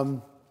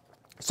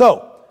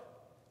 So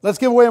let's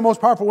give away a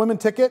Most Powerful Women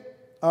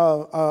ticket,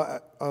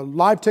 a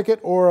live ticket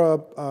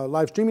or a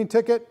live streaming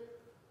ticket.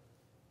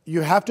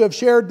 You have to have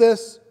shared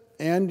this,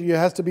 and it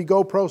has to be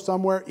GoPro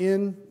somewhere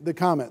in the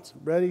comments.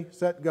 Ready,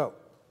 set, go.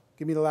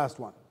 Give me the last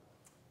one.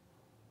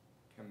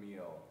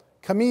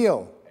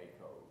 Camille.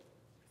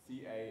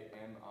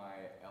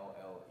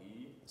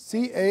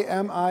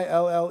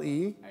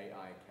 C-A-M-I-L-L-E.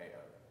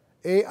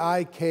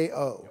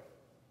 A-I-K-O.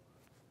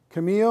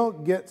 Camille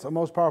gets a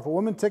Most Powerful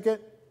Woman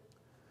ticket.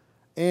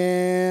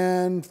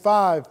 And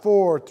 5,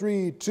 4,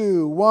 3,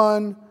 2,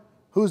 1.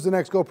 Who's the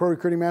next GoPro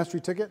Recruiting Mastery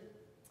ticket?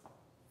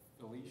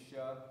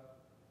 Felicia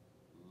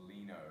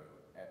Lino.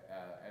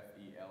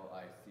 F-E-L-I-C-I-N-O.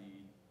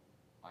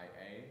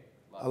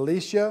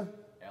 Alicia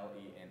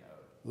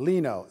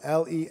Leno.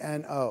 Leno,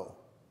 Leno.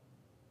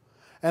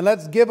 And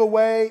let's give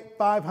away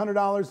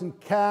 $500 in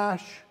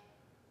cash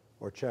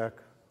or check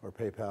or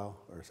PayPal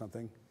or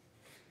something.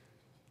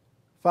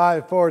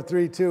 5, 4,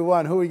 3, 2,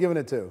 1. Who are we giving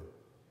it to?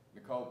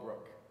 Nicole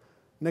Brook.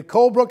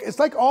 Nicole Brook. It's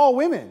like all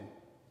women.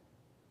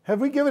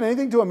 Have we given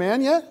anything to a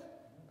man yet?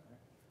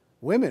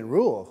 Women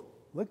rule.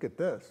 Look at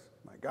this.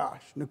 My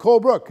gosh. Nicole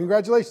Brook,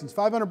 congratulations.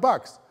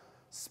 $500.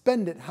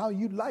 Spend it how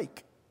you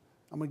like.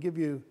 I'm going to give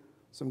you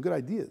some good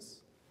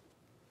ideas.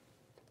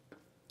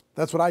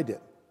 That's what I did.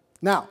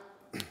 Now,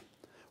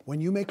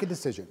 when you make a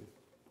decision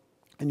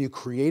and you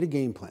create a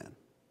game plan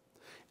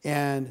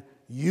and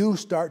you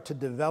start to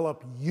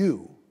develop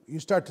you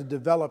start to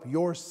develop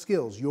your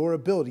skills, your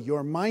ability,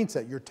 your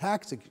mindset, your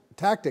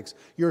tactics,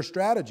 your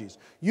strategies.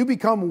 You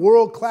become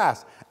world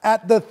class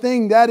at the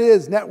thing that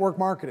is network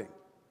marketing,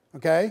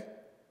 okay?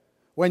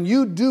 When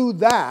you do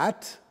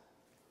that,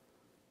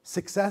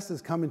 success is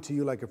coming to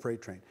you like a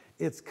freight train.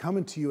 It's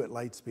coming to you at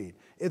light speed.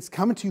 It's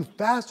coming to you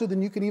faster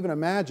than you can even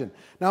imagine.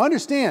 Now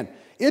understand,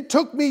 it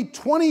took me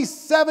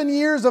 27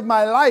 years of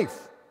my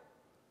life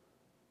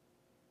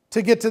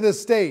to get to this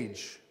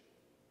stage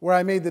where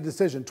I made the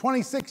decision.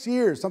 26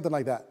 years, something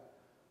like that,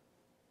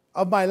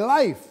 of my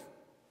life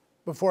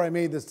before I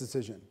made this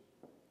decision.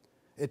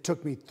 It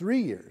took me 3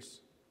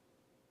 years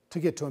to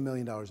get to $1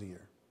 million a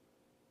year.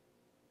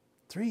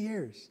 3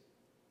 years.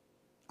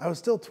 I was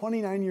still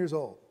 29 years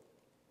old.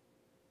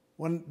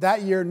 When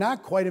that year,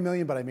 not quite $1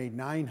 million, but I made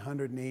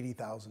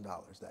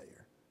 $980,000 that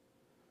year.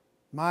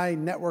 My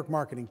network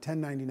marketing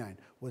 1099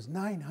 was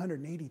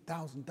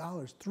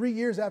 $980,000 3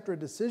 years after a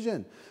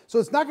decision. So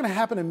it's not going to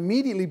happen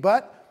immediately,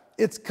 but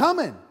it's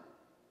coming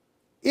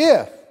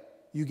if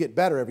you get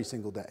better every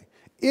single day,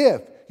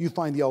 if you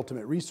find the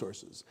ultimate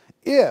resources,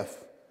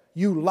 if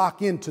you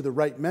lock into the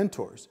right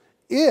mentors,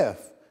 if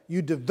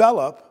you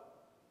develop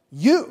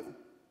you.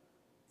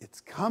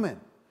 It's coming.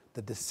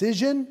 The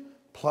decision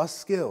plus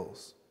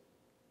skills.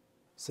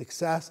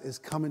 Success is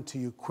coming to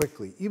you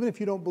quickly. Even if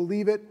you don't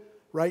believe it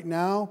right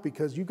now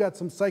because you've got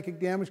some psychic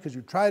damage because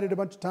you tried it a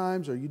bunch of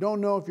times, or you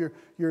don't know if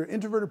you're an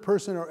introverted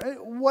person or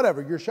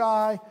whatever, you're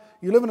shy,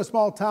 you live in a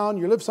small town,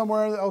 you live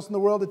somewhere else in the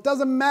world, it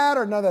doesn't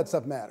matter. None of that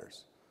stuff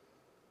matters.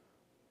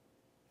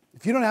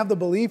 If you don't have the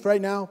belief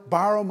right now,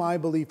 borrow my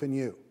belief in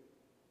you.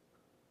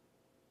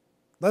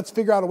 Let's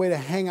figure out a way to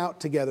hang out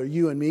together,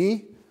 you and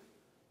me,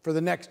 for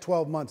the next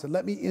 12 months. And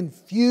let me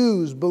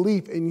infuse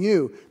belief in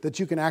you that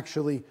you can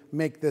actually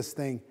make this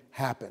thing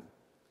happen.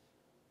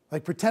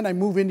 Like pretend I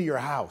move into your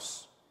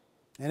house.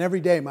 And every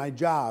day my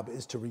job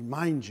is to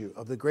remind you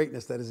of the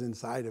greatness that is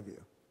inside of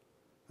you.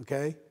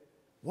 Okay?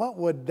 What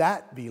would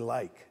that be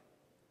like?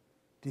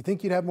 Do you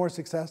think you'd have more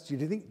success? Do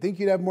you think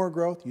you'd have more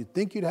growth? Do you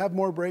think you'd have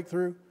more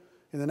breakthrough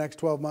in the next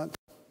 12 months?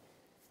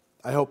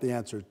 I hope the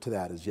answer to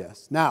that is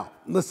yes. Now,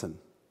 listen.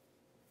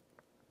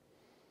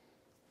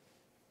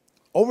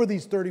 Over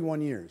these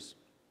 31 years,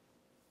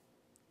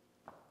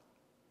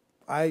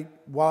 while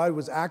I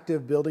was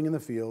active building in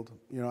the field,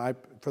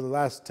 for the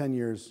last 10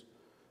 years,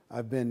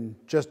 I've been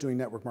just doing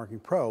Network Marketing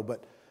Pro,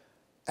 but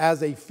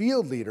as a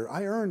field leader,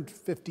 I earned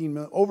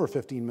over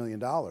 $15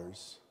 million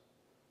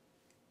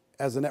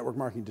as a network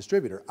marketing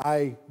distributor.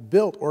 I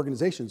built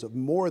organizations of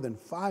more than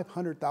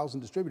 500,000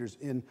 distributors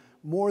in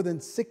more than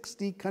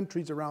 60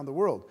 countries around the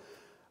world.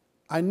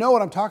 I know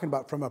what I'm talking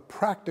about from a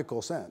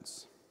practical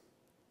sense.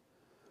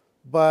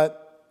 But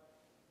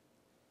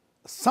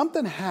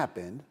something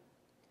happened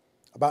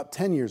about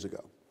 10 years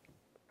ago.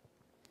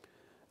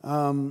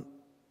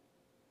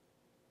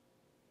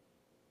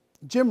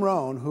 Jim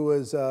Rohn, who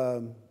was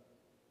a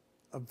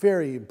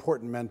very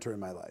important mentor in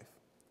my life,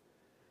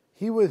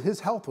 his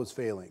health was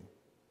failing.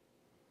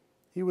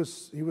 He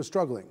was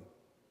struggling.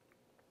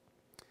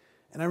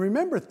 And I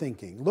remember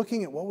thinking,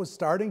 looking at what was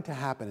starting to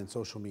happen in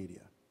social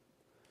media,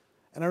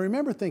 and I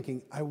remember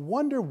thinking, I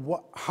wonder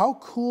how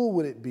cool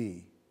would it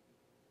be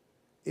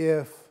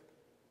if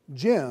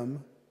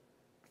Jim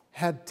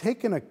had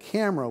taken a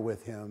camera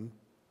with him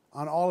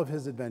on all of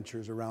his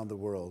adventures around the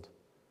world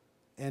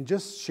and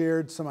just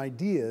shared some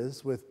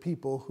ideas with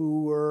people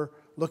who were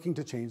looking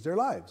to change their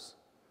lives.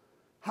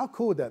 How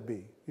cool would that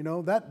be?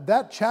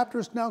 That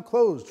chapter's now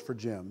closed for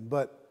Jim,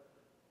 but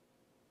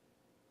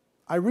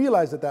I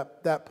realized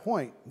at that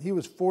point,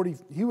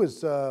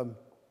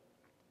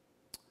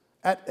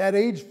 at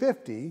age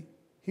 50,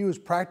 he was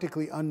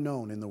practically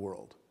unknown in the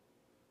world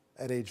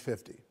at age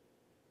 50.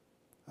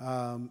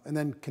 And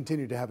then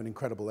continued to have an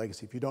incredible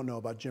legacy. If you don't know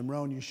about Jim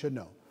Rohn, you should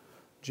know.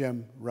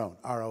 Jim Rohn,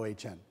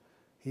 R-O-H-N.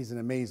 He's an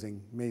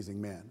amazing, amazing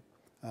man.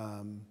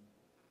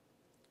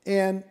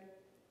 And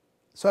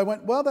so I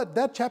went, well,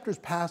 that chapter's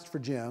passed for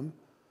Jim,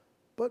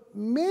 but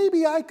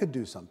maybe I could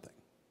do something.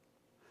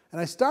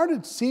 And I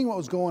started seeing what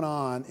was going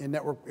on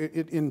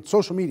in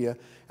social media,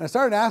 and I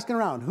started asking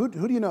around, who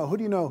do you know? Who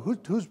do you know?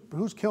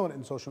 Who's killing it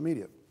in social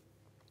media?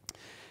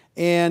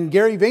 And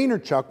Gary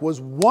Vaynerchuk was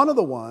one of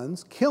the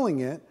ones killing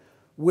it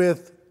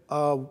with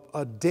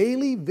a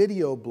daily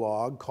video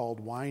blog called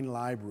Wine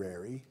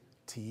Library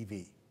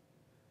TV.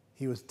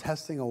 He was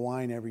testing a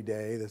wine every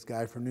day, this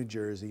guy from New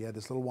Jersey. He had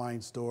this little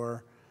wine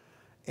store.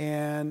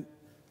 And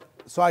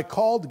so I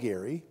called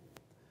Gary,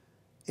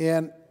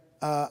 and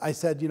I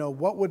said, you know,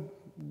 what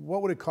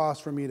would it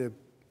cost for me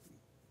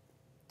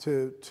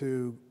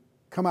to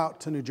come out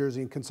to New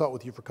Jersey and consult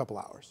with you for a couple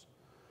hours?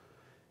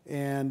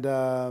 And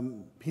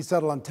he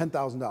settled on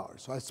 $10,000.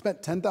 So I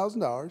spent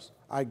 $10,000.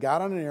 I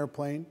got on an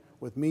airplane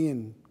with me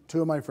and two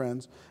of my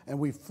friends, and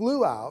we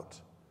flew out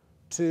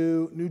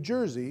to New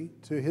Jersey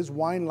to his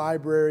wine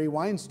library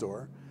wine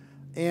store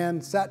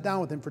and sat down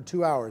with him for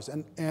 2 hours.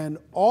 And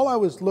all I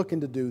was looking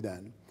to do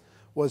then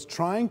was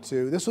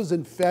this was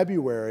in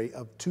February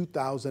of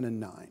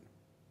 2009.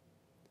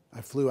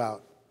 I flew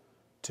out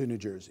to New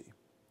Jersey.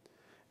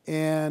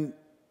 And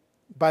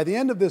by the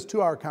end of this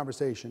 2-hour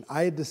conversation,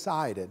 I had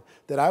decided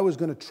that I was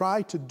going to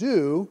try to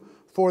do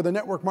for the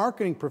network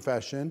marketing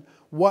profession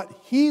what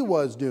he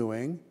was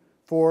doing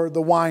for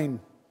the wine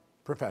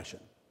profession.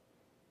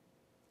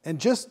 And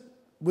just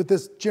with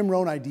this Jim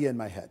Rohn idea in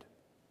my head.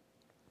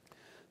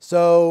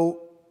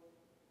 So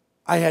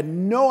I had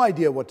no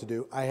idea what to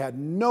do. I had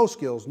no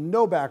skills,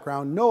 no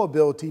background, no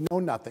ability, no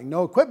nothing,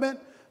 no equipment,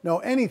 no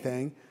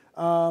anything.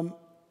 Live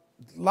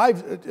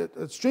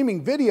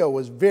streaming video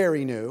was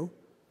very new.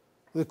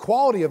 The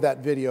quality of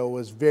that video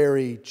was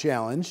very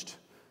challenged.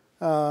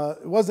 There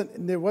wasn't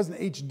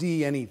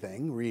HD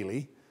anything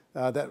really,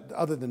 that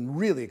other than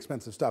really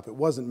expensive stuff. It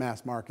wasn't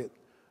mass market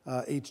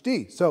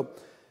HD. So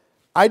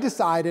I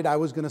decided I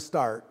was going to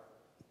start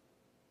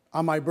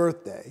on my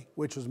birthday,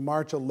 which was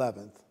March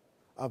 11th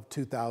of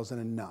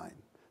 2009.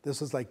 This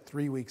was like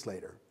 3 weeks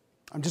later.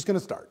 I'm just going to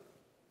start.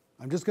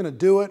 I'm just going to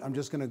do it. I'm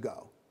just going to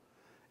go.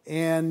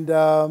 And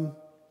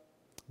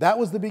that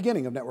was the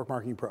beginning of Network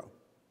Marketing Pro.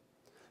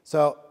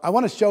 So I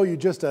want to show you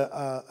just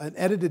an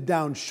edited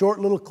down short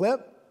little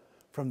clip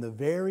from the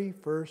very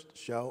first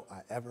show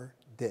I ever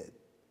did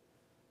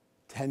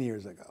 10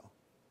 years ago.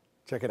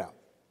 Check it out.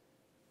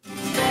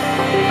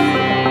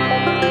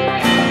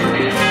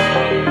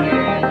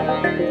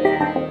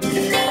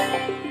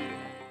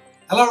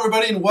 Hello,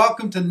 everybody, and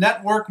welcome to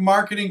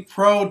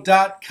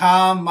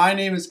NetworkMarketingPro.com. My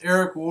name is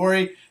Eric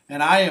Worre,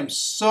 and I am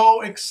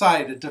so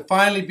excited to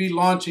finally be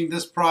launching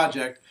this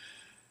project.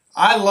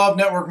 I love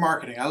network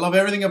marketing. I love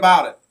everything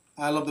about it.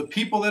 I love the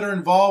people that are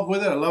involved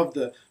with it. I love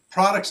the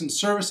products and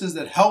services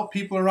that help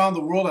people around the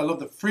world. I love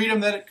the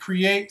freedom that it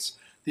creates,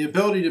 the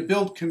ability to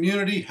build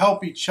community,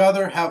 help each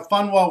other, have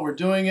fun while we're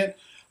doing it.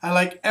 I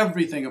like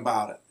everything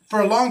about it. For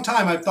a long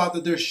time, I've thought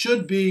that there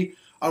should be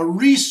a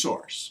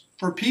resource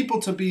for people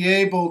to be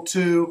able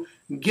to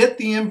get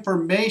the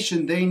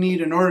information they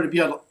need in order to be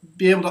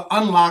able to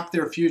unlock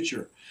their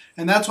future.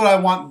 And that's what I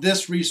want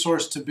this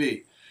resource to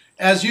be.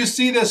 As you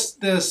see this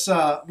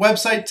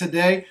website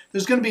today,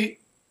 there's going to be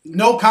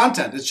no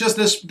content. It's just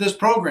this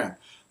program.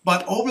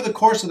 But over the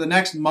course of the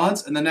next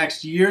months and the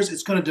next years,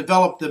 it's going to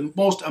develop the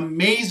most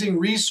amazing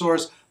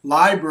resource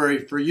library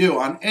for you.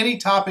 On any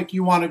topic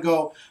you want to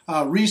go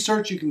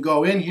research, you can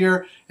go in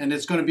here and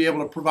it's going to be able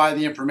to provide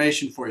the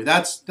information for you.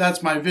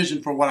 That's my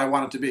vision for what I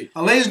want it to be.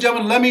 Ladies and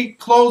gentlemen, let me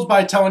close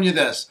by telling you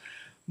this.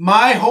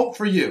 My hope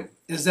for you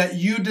is that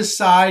you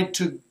decide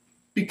to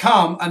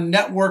become a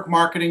network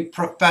marketing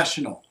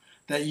professional,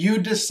 that you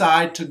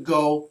decide to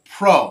go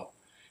pro.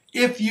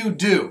 If you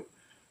do,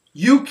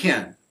 you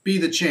can be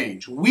the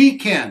change. We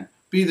can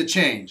be the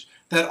change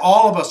that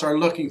all of us are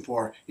looking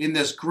for in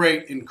this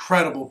great,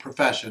 incredible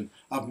profession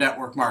of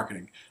network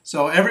marketing.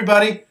 So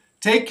everybody,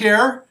 take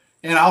care,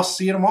 and I'll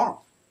see you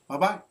tomorrow.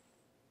 Bye-bye.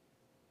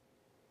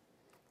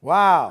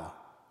 Wow.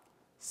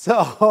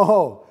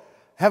 So,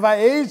 have I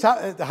aged?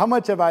 How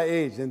much have I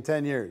aged in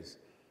 10 years?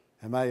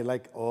 Am I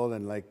like old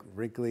and like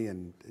wrinkly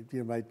and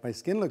my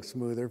skin looks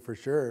smoother for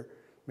sure.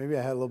 Maybe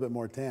I had a little bit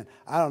more tan.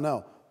 I don't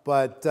know.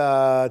 But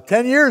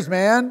 10 years,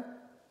 man.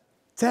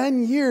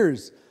 10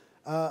 years.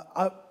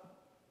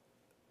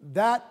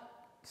 That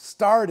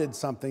started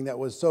something that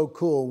was so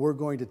cool. We're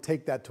going to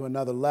take that to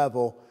another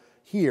level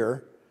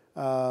here.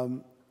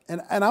 And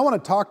I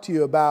want to talk to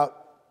you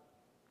about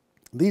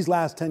these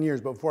last 10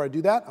 years. But before I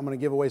do that, I'm going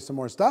to give away some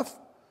more stuff.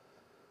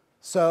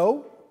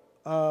 So,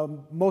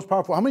 Most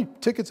Powerful, how many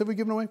tickets have we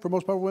given away for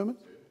Most Powerful Women?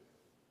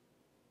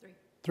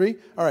 3.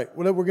 All right,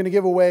 well, we're going to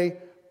give away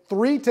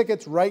 3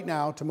 tickets right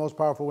now to Most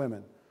Powerful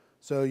Women.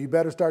 So you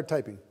better start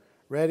typing.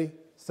 Ready,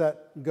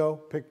 set, go.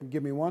 Pick,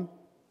 give me one.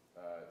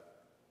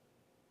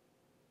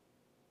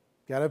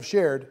 Gotta have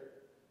shared.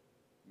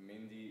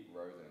 Mindy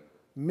Rosen.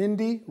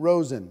 Mindy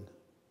Rosen.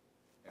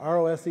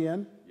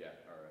 R-O-S-E-N? Yeah,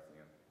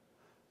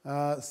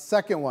 R-O-S-E-N.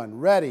 Second one.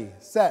 Ready,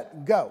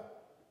 set, go.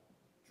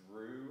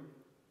 Drew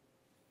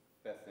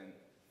Fessenden.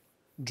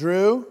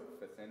 Drew.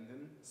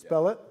 Fessenden.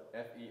 Spell it.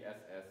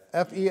 F-E-S-S.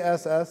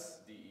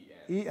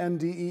 F-E-S-S-E-N-D-E-N.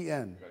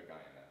 D-E-N. Got a guy in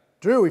that.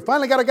 Drew, we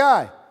finally got a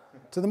guy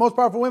to the Most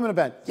Powerful Women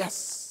event.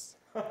 Yes.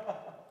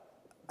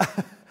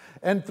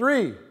 And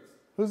 3.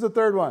 Who's the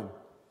third one?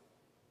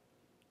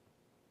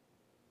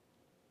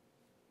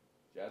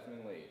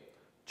 Jasmine Lee.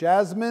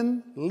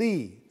 Jasmine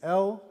Lee.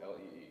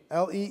 L-E-E.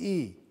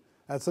 L-E-E.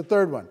 That's the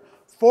third one.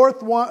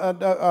 Fourth one,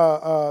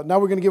 now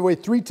we're going to give away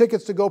 3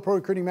 tickets to GoPro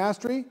Recruiting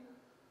Mastery.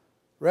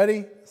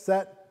 Ready,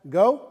 set,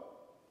 go.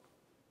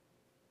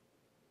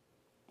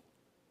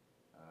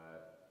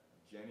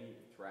 Jenny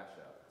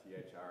Thrasher,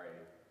 Thrasher.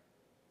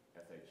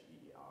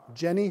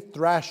 Jenny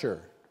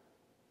Thrasher.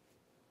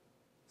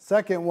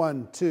 Second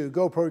one to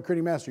GoPro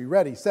Recruiting Mastery.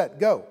 Ready,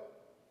 set, go.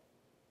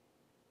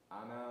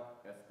 Anna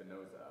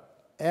Espinoza.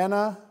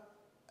 Anna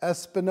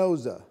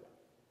Espinoza.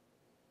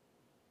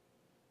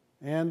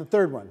 And the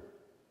third one.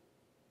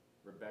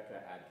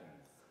 Rebecca Adkins.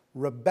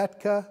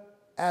 Rebecca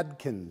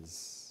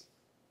Adkins.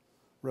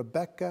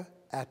 Rebecca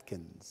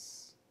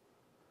Atkins.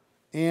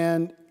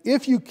 And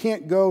if you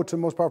can't go to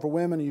Most Powerful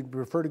Women and you'd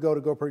prefer to go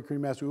to GoPro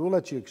Recruiting Mastery, we'll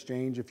let you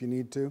exchange if you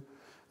need to.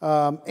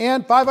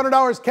 And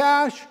 $500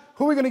 cash.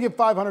 Who are we going to give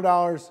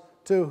 $500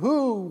 to?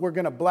 Who we're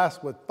going to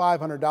bless with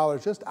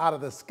 $500 just out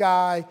of the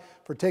sky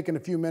for taking a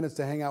few minutes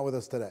to hang out with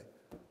us today?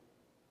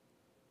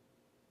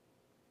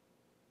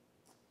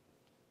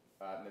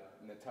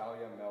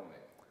 Natalia Melnick.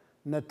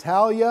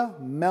 Natalia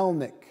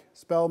Melnick.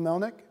 Spell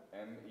Melnick.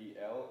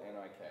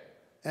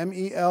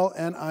 Melnik.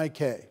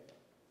 Melnik.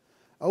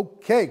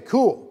 Okay,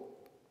 cool.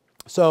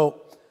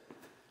 So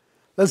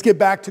let's get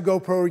back to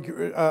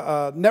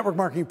GoPro Network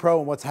Marketing Pro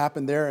and what's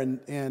happened there.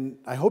 And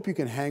I hope you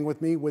can hang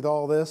with me with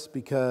all this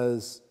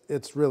because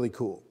it's really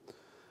cool.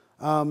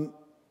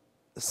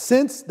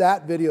 Since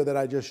that video that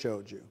I just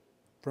showed you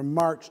from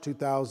March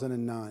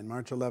 2009,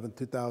 March 11th,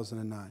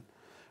 2009,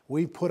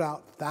 we've put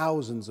out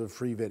thousands of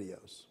free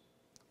videos.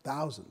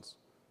 Thousands.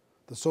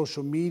 The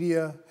social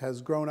media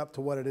has grown up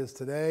to what it is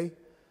today.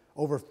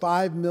 Over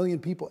 5 million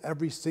people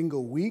every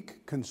single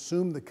week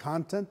consume the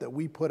content that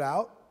we put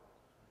out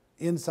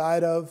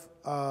inside of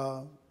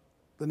the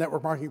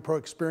Network Marketing Pro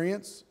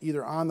experience,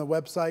 either on the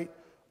website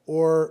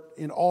or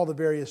in all the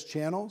various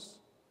channels.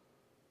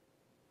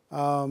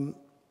 The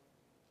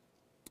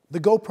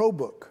GoPro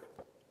book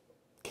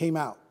came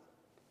out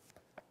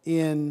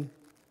in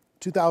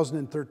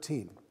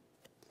 2013.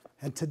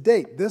 And to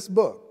date, this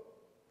book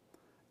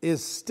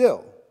is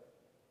still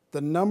the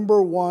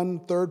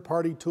 #1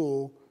 third-party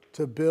tool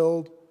to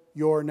build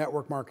your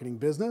network marketing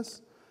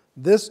business.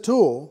 This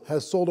tool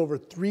has sold over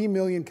 3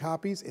 million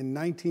copies in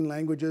 19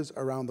 languages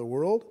around the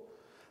world.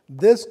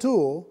 This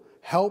tool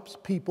helps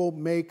people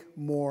make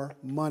more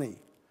money.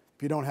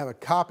 If you don't have a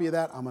copy of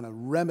that, I'm going to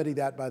remedy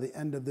that by the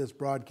end of this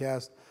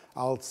broadcast.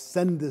 I'll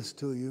send this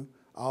to you.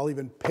 I'll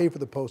even pay for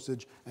the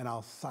postage, and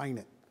I'll sign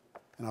it,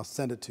 and I'll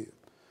send it to you.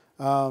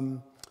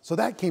 So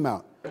that came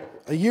out.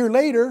 A year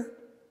later,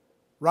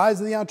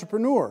 Rise of the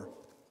Entrepreneur,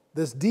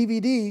 this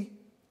DVD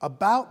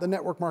about the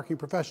network marketing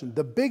profession,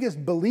 the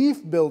biggest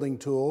belief-building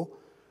tool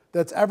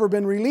that's ever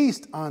been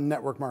released on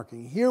network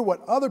marketing. Hear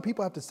what other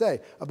people have to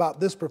say about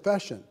this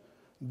profession.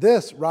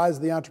 This Rise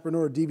of the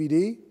Entrepreneur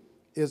DVD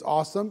is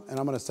awesome, and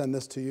I'm going to send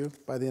this to you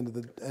by the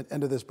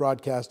end of this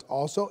broadcast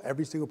also.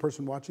 Every single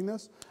person watching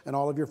this and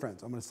all of your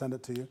friends, I'm going to send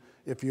it to you.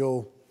 If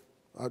you're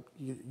going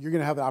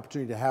to have the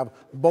opportunity to have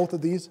both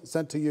of these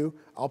sent to you.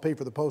 I'll pay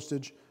for the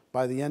postage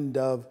by the end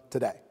of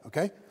today,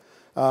 okay?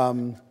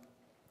 So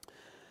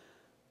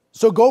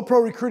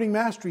GoPro Recruiting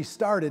Mastery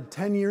started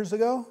 10 years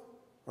ago,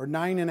 or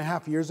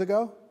 9.5 years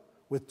ago,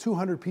 with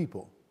 200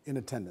 people in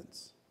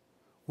attendance.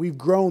 We've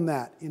grown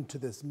that into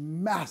this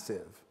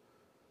massive,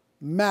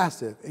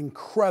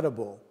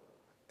 incredible,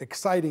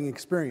 exciting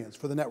experience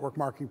for the network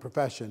marketing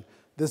profession.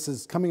 This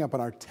is coming up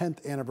on our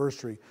 10th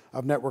anniversary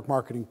of Network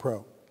Marketing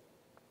Pro.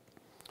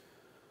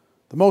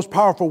 The most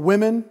powerful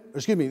women,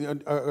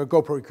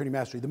 GoPro Recruiting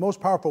Mastery, the most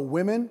powerful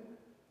women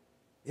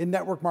in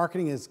network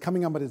marketing is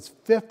coming up at its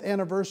 5th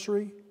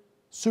anniversary.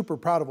 Super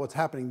proud of what's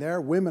happening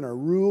there. Women are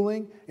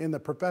ruling in the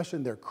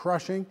profession. They're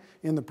crushing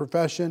in the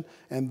profession,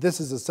 and this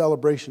is a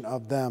celebration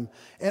of them.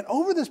 And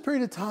over this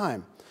period of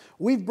time,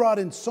 we've brought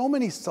in so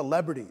many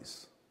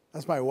celebrities.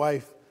 That's my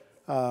wife,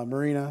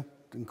 Marina,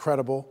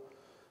 incredible.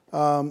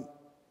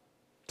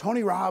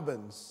 Tony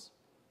Robbins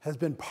has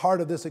been part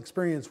of this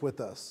experience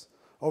with us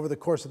over the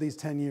course of these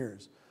 10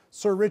 years.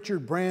 Sir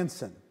Richard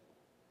Branson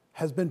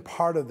has been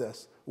part of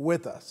this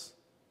with us.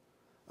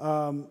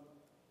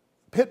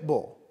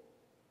 Pitbull,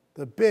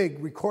 the big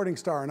recording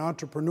star and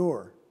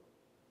entrepreneur,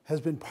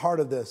 has been part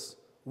of this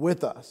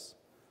with us.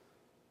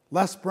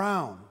 Les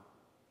Brown,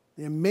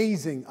 the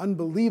amazing,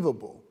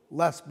 unbelievable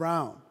Les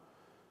Brown.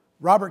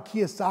 Robert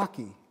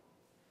Kiyosaki,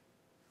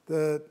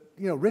 the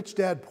Rich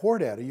Dad, Poor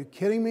Dad. Are you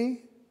kidding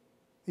me?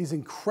 These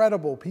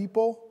incredible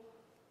people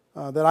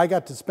that I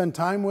got to spend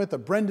time with, the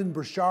Brendan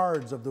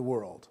Burchards of the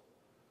world.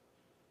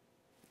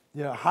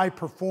 High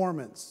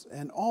performance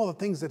and all the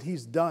things that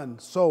he's done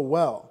so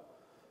well.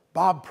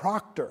 Bob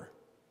Proctor,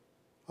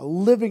 a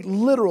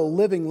literal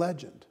living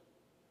legend.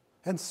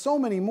 And so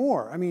many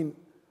more. I mean,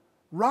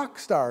 rock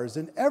stars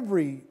in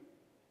every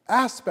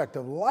aspect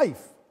of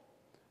life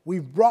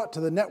we've brought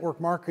to the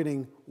network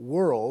marketing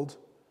world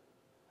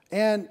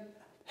and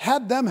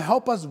had them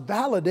help us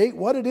validate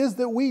what it is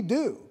that we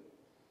do.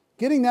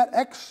 Getting that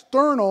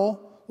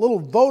external little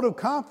vote of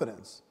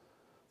confidence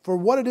for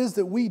what it is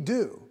that we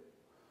do.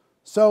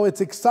 So it's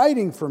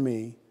exciting for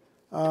me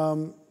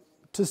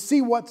to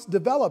see what's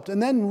developed.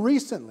 And then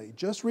recently,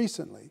 just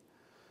recently,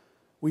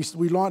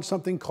 we launched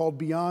something called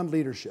Beyond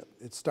Leadership.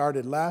 It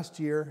started last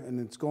year, and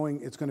it's going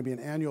to be an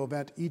annual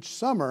event each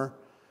summer,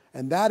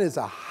 and that is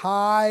a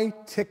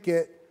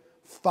high-ticket,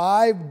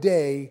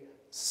 5-day,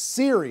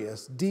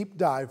 serious deep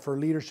dive for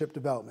leadership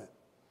development.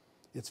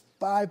 It's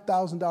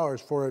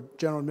 $5,000 for a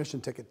general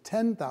admission ticket,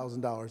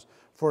 $10,000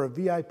 for a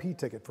VIP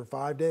ticket for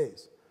 5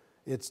 days.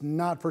 It's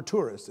not for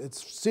tourists,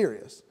 it's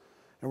serious.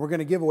 And we're going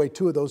to give away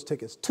 2 of those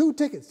tickets, 2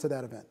 tickets to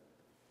that event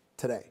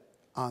today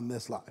on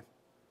this live.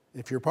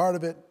 If you're part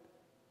of it,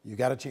 you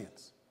got a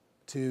chance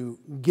to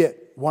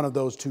get one of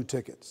those 2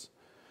 tickets.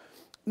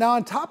 Now,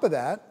 on top of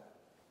that,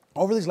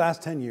 over these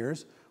last 10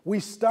 years, we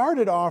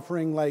started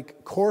offering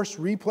like course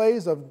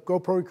replays of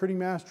GoPro Recruiting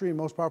Mastery and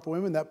Most Powerful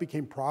Women. That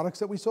became products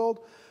that we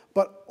sold.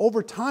 But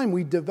over time,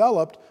 we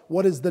developed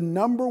what is the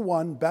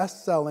 #1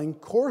 best-selling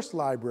course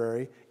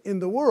library in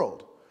the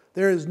world.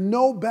 There is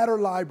no better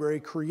library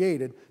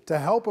created to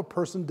help a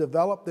person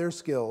develop their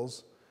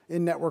skills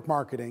in network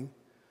marketing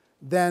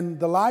than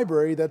the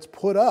library that's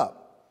put up.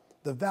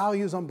 The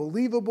value is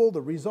unbelievable.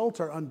 The results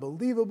are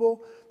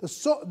unbelievable.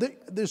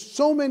 There's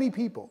so many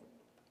people,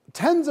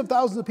 tens of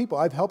thousands of people.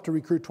 I've helped to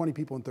recruit 20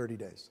 people in 30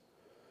 days.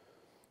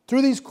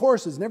 Through these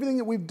courses and everything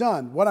that we've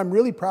done, what I'm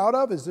really proud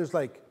of is there's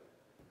like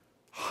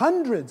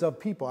hundreds of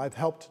people I've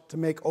helped to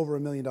make over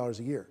 $1 million a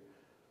year.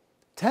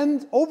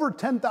 Over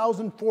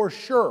 10,000 for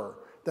sure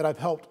that I've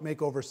helped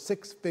make over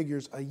 6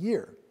 figures a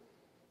year.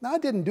 Now, I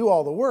didn't do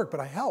all the work, but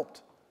I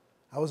helped.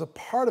 I was a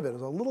part of it. It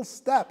was a little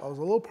step. I was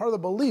a little part of the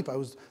belief.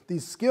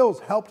 These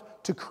skills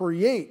helped to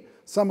create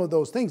some of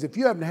those things. If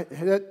you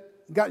haven't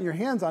gotten your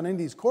hands on any of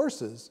these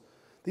courses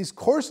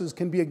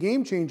can be a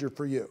game changer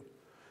for you.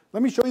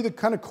 Let me show you the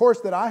kind of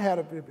course that I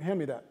had. Hand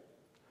me that.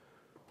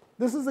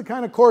 This is the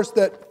kind of course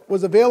that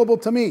was available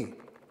to me.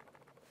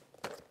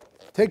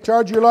 Take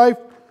Charge of Your Life,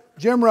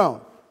 Jim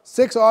Rohn,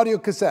 6 audio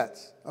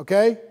cassettes,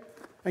 okay?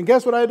 And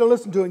guess what I had to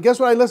listen to? And guess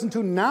what I listen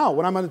to now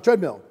when I'm on the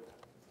treadmill?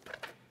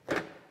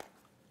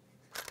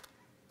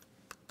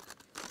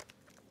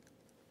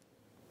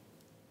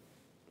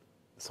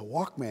 It's a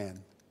Walkman.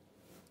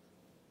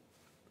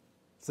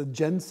 It's a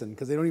Jensen,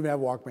 because they don't even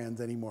have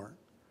Walkmans anymore,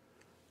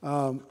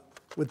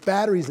 with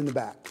batteries in the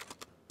back.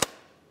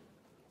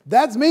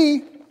 That's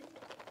me.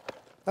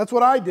 That's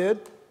what I did.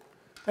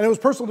 And it was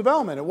personal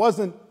development. It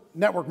wasn't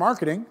network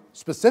marketing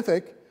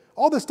specific.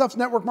 All this stuff's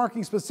network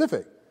marketing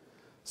specific.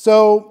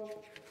 So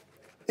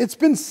it's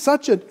been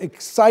such an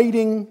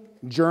exciting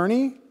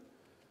journey.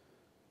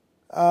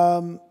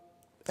 And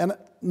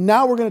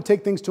now we're going to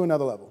take things to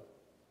another level.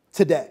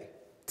 Today,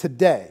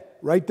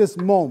 right this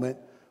moment,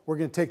 we're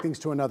going to take things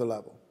to another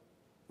level.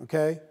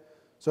 Okay?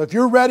 So if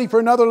you're ready for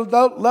another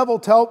level,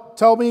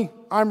 tell me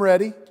I'm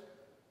ready.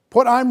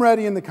 Put I'm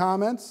ready in the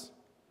comments.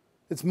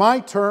 It's my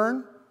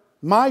turn,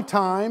 my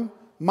time,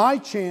 my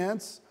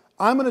chance.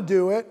 I'm going to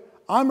do it.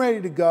 I'm ready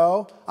to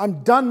go.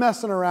 I'm done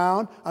messing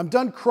around. I'm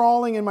done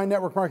crawling in my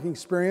network marketing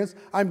experience.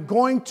 I'm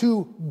going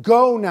to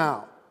go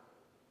now.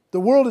 The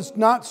world is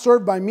not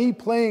served by me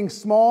playing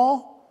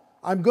small.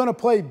 I'm going to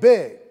play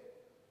big.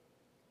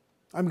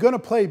 I'm going to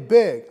play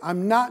big.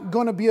 I'm not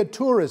going to be a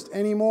tourist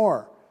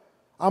anymore.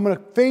 I'm going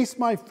to face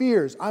my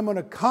fears. I'm going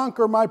to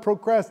conquer my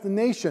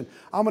procrastination.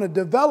 I'm going to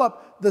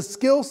develop the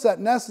skill set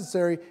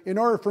necessary in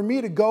order for me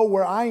to go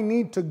where I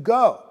need to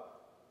go.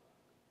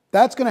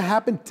 That's going to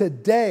happen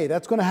today.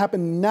 That's going to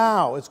happen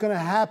now. It's going to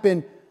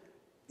happen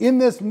in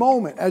this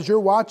moment. As you're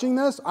watching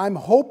this, I'm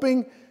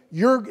hoping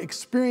you're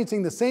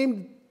experiencing the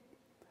same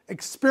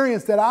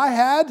experience that I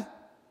had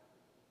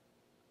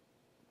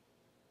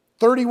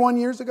 31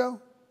 years ago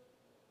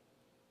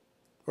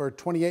or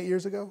 28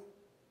 years ago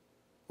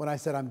when I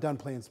said, I'm done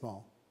playing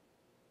small.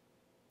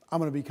 I'm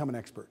going to become an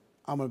expert.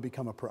 I'm going to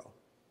become a pro.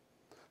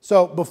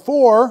 So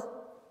before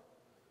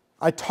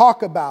I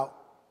talk about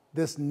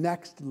this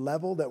next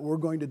level that we're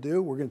going to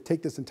do, we're going to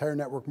take this entire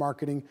network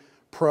marketing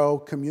pro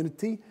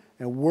community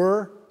and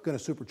we're going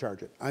to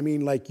supercharge it. I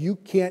mean, like you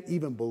can't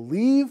even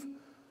believe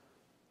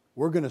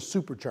we're going to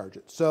supercharge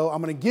it. So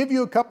I'm going to give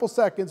you a couple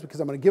seconds because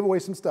I'm going to give away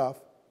some stuff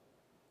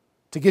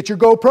to get your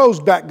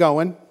GoPros back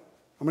going.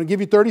 I'm going to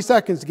give you 30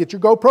 seconds to get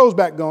your GoPros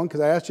back going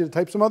because I asked you to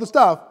type some other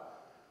stuff.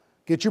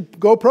 Get your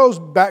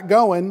GoPros back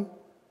going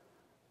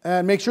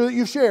and make sure that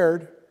you've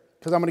shared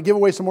because I'm going to give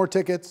away some more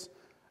tickets.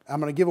 I'm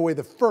going to give away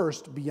the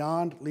first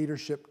Beyond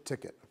Leadership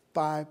ticket,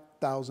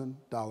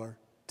 $5,000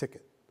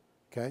 ticket,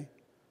 okay,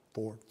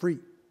 for free,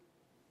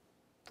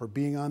 for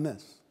being on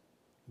this,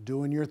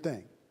 doing your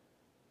thing,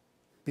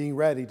 being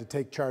ready to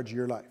take charge of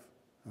your life,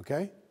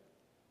 okay?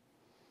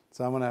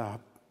 So I'm going to,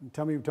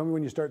 tell me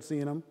when you start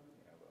seeing them.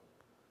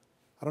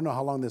 I don't know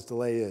how long this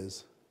delay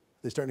is.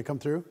 They starting to come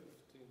through?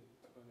 15,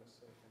 20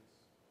 seconds.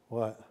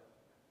 What?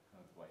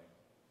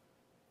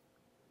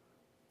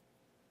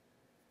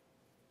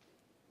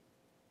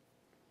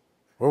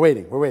 We're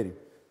waiting.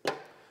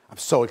 I'm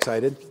so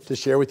excited to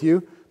share with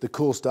you the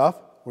cool stuff.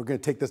 We're going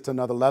to take this to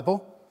another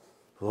level.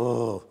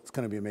 Oh, it's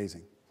going to be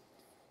amazing.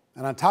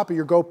 And on top of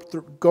your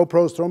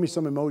GoPros, throw me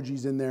some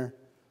emojis in there.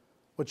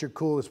 What's your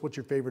coolest, what's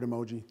your favorite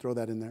emoji? Throw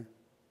that in there.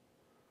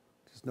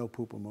 Just no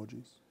poop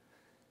emojis.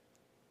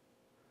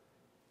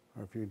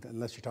 Or if you,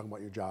 unless you're talking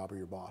about your job or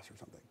your boss or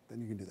something, then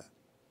you can do that.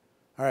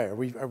 All right, are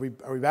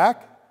we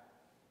back?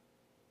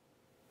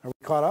 Are we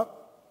caught up?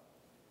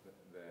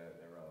 They're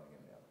rolling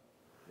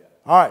in, yeah.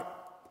 All right.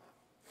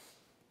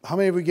 How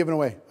many have we given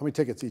away? How many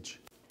tickets each?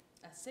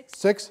 6.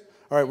 6?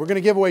 All right, we're going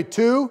to give away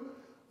 2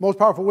 Most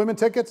Powerful Women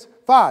tickets.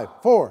 5,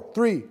 4,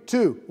 3,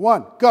 2,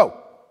 1, go.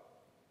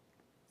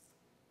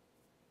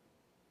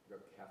 You're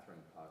Catherine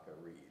Parker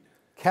Reed.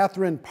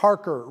 Catherine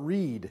Parker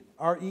Reed.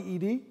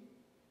 R-E-E-D?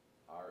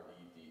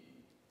 R-E-D-E.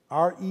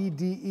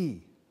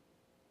 R-E-D-E.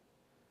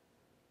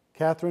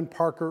 Catherine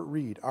Parker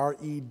Reed.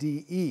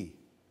 R-E-D-E.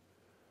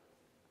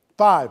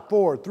 5,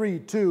 4, 3,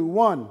 2,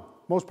 1.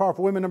 Most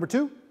Powerful Women number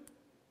 2.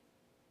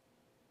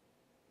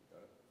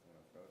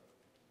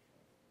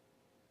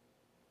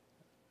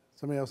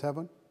 Somebody else have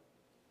one?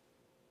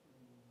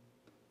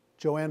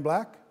 Joanne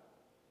Black?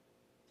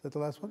 Is that the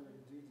last one? I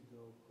did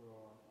GoPro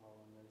our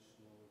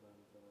national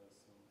event.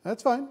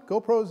 That's fine.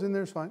 GoPro's in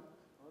there is fine.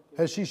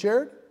 Okay. Has she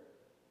shared?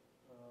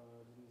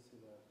 Didn't see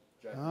that.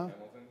 Jackie Uh-huh.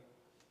 Hamilton.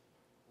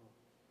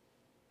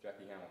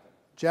 Jackie Hamilton.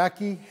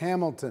 Jackie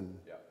Hamilton.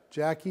 Yeah.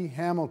 Jackie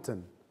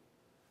Hamilton.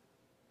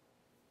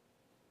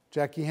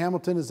 Jackie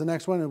Hamilton is the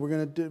next one, and we're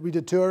going to do, we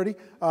did 2 already.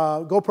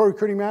 GoPro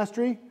Recruiting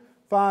Mastery.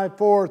 5,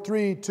 4,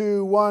 3,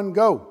 2, 1,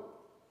 go.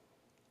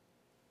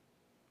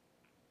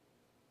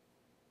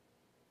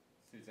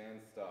 Suzanne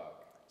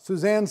Stark.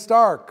 Suzanne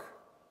Stark.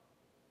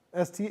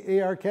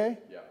 S-T-A-R-K.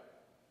 Yeah.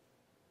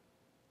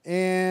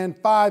 And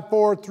 5,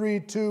 4, 3,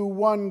 2,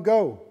 1,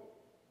 go.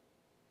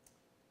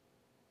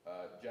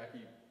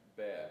 Jackie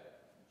Baer.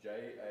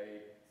 Jacquebear.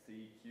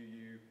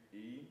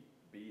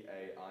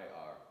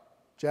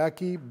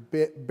 Jackie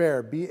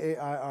Baer,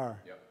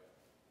 B-A-I-R. Yep.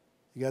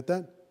 You got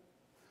that?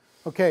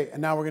 Okay,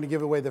 and now we're going to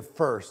give away the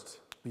first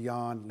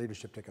Beyond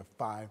Leadership ticket,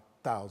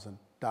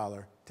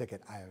 $5,000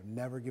 ticket. I have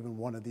never given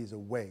one of these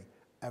away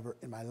ever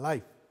in my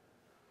life.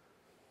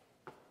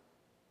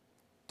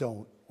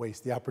 Don't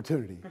waste the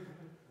opportunity.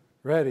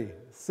 Ready,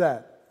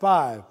 set,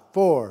 5,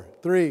 4,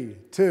 3,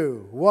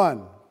 2,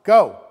 1,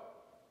 go.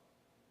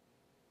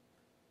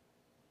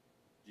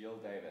 Jill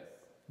Davis.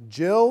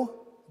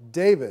 Jill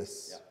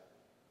Davis. Yeah.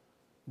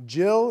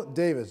 Jill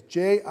Davis,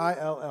 J-I-L-L-D-A-V-I-S.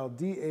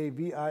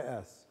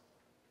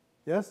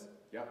 Yes?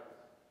 Yep.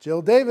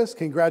 Jill Davis,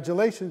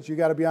 congratulations. You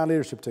got a Beyond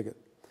Leadership ticket.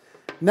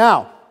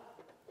 Now,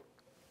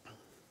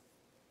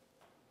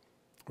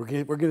 we're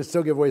going to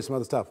still give away some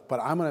other stuff, but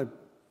I'm going to,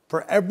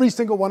 for every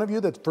single one of you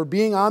that's for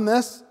being on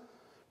this,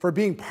 for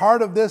being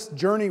part of this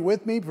journey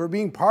with me, for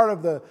being part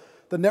of the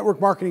Network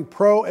Marketing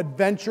Pro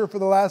adventure for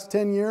the last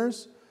 10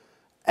 years,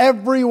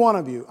 every one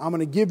of you, I'm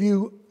going to give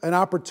you an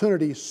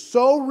opportunity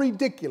so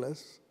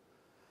ridiculous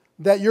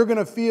that you're going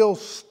to feel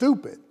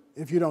stupid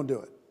if you don't do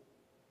it.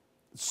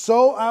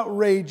 So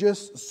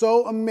outrageous,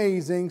 so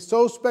amazing,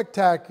 so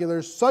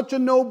spectacular, such a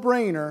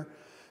no-brainer,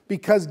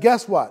 because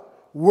guess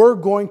what? We're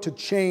going to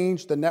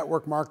change the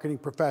network marketing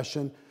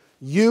profession.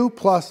 You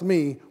plus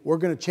me, we're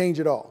going to change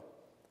it all,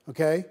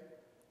 okay?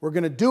 We're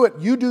going to do it.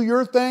 You do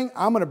your thing.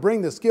 I'm going to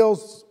bring the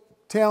skills,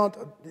 talent,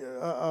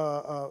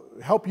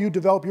 help you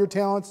develop your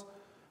talents,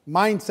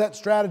 mindset,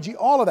 strategy,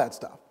 all of that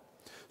stuff.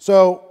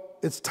 So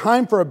it's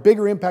time for a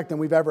bigger impact than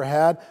we've ever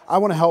had. I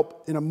want to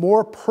help in a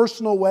more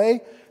personal way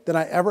than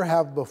I ever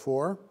have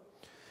before.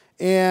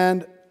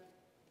 And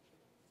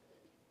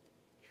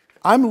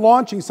I'm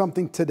launching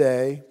something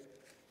today.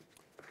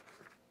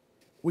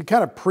 We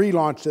kind of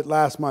pre-launched it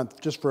last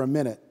month just for a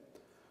minute,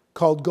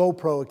 called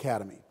GoPro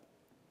Academy.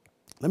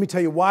 Let me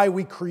tell you why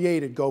we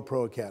created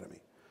GoPro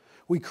Academy.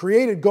 We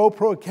created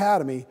GoPro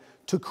Academy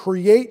to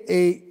create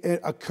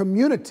a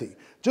community,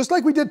 just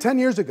like we did 10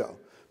 years ago.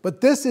 But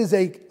this is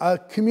a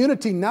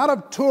community not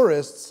of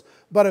tourists,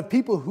 but of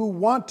people who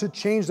want to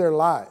change their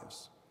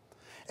lives.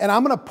 And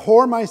I'm going to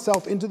pour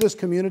myself into this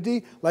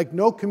community like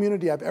no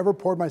community I've ever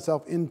poured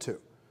myself into.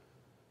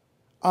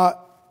 Let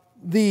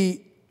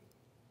me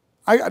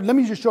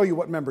just show you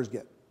what members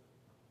get.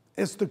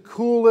 It's the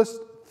coolest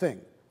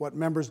thing, what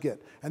members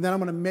get. And then I'm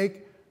going to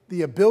make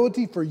the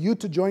ability for you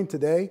to join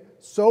today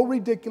so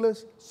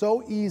ridiculous,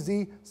 so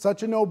easy,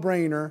 such a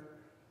no-brainer,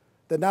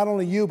 that not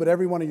only you, but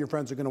every one of your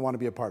friends are going to want to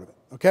be a part of it,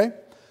 okay?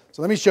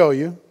 So let me show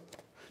you.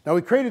 Now,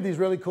 we created these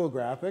really cool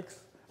graphics,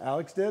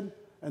 Alex did,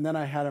 and then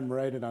I had him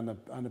write it on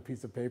a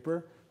piece of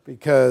paper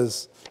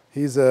because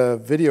he's a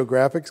video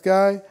graphics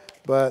guy,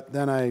 but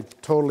then I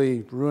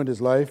totally ruined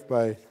his life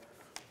by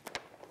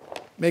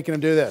making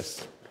him do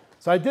this.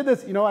 So I did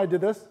this, you know why I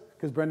did this?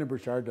 Because Brendan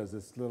Burchard does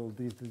these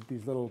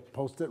little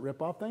Post-it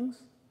rip-off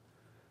things.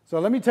 So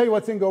let me tell you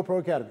what's in GoPro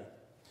Academy.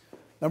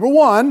 Number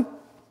one,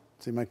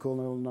 see my cool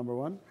little number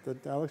one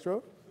that Alex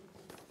wrote?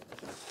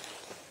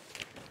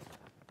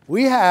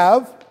 We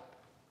have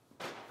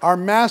our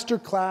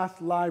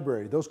masterclass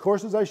library. Those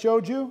courses I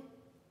showed you,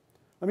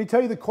 let me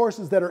tell you the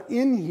courses that are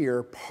in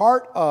here,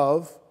 part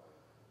of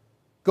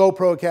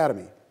GoPro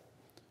Academy.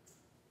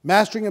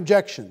 Mastering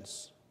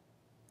Objections,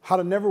 how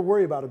to never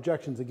worry about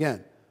objections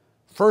again.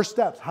 First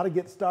steps, how to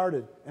get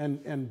started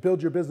and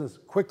build your business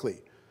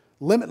quickly.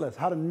 Limitless,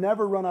 how to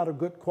never run out of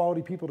good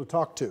quality people to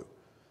talk to.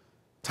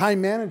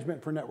 Time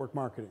management for network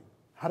marketing,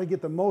 how to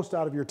get the most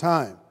out of your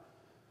time.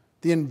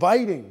 The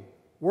inviting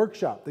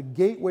workshop, the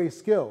gateway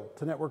skill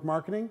to network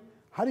marketing,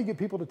 how do you get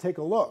people to take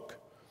a look?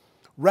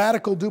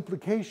 Radical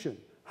duplication,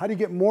 how do you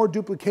get more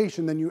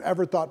duplication than you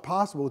ever thought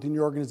possible within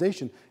your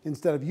organization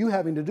instead of you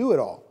having to do it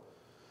all?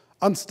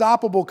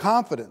 Unstoppable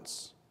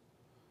confidence.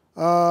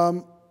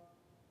 There's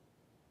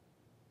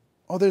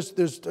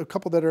a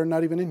couple that are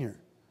not even in here.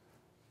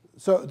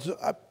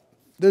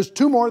 There's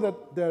two more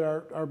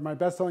that are my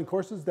best-selling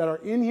courses that are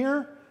in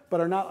here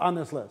but are not on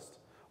this list.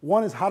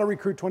 One is How to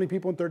Recruit 20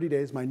 People in 30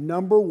 Days, my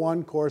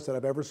 #1 course that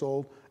I've ever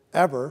sold,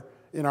 ever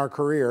in our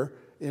career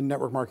in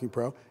Network Marketing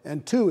Pro.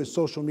 And 2 is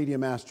Social Media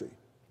Mastery,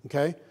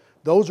 okay?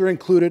 Those are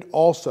included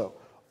also.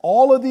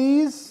 All of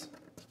these,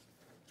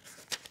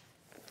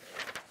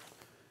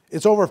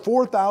 it's over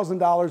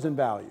 $4,000 in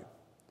value.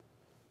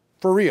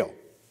 For real.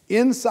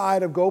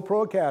 Inside of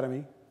GoPro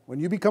Academy, when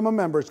you become a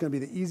member, it's going to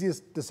be the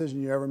easiest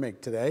decision you ever make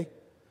today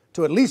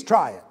to at least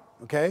try it,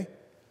 okay?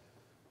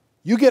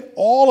 You get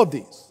all of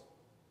these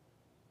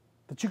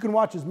that you can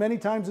watch as many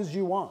times as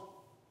you want.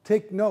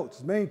 Take notes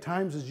as many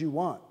times as you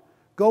want.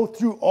 Go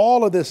through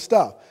all of this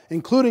stuff,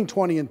 including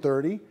 20 and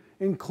 30,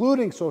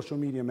 including Social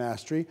Media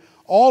Mastery,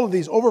 all of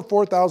these over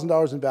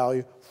 $4,000 in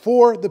value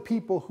for the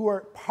people who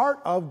are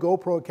part of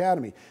GoPro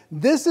Academy.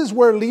 This is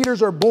where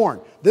leaders are born.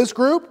 This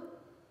group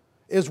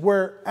is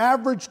where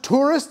average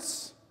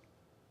tourists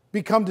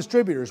become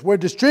distributors, where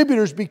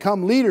distributors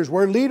become leaders,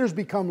 where leaders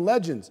become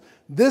legends.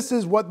 This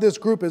is what this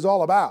group is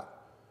all about.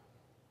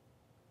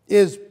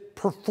 Is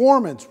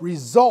performance,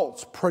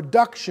 results,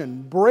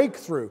 production,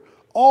 breakthrough,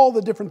 all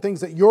the different things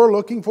that you're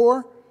looking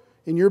for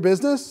in your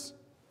business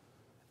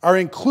are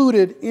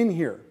included in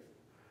here.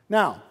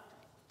 Now,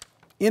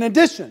 in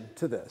addition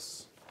to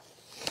this,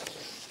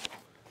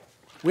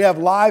 we have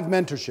live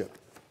mentorship.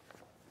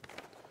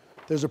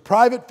 There's a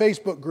private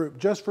Facebook group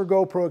just for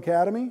GoPro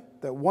Academy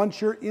that once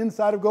you're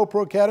inside of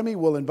GoPro Academy,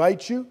 we'll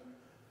invite you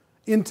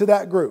into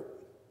that group,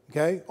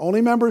 okay?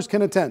 Only members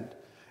can attend.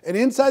 And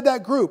inside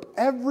that group,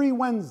 every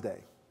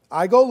Wednesday,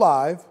 I go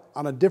live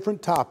on a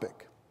different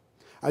topic.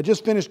 I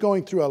just finished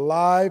going through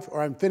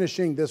I'm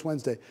finishing this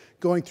Wednesday,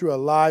 going through a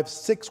live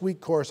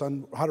 6-week course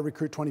on how to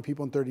recruit 20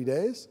 people in 30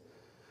 days.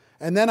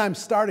 And then I'm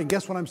starting,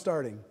 guess what I'm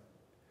starting?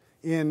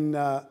 In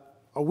a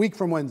week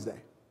from Wednesday,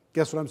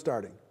 guess what I'm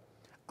starting?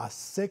 A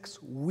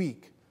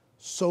 6-week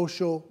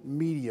social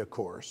media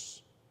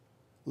course,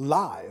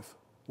 live,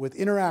 with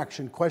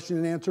interaction, question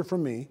and answer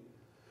from me,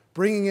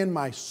 bringing in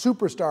my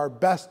superstar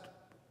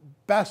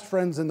best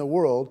friends in the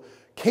world,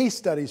 case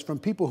studies from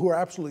people who are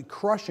absolutely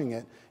crushing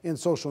it in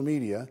social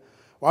media.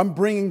 Well, I'm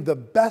bringing the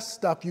best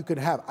stuff you could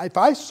have. If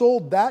I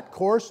sold that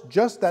course,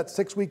 just that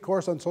 6-week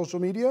course on social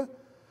media,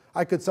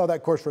 I could sell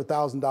that course for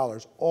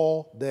 $1,000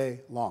 all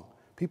day long.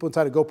 People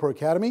inside of GoPro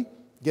Academy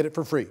get it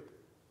for free.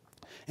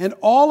 And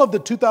all of the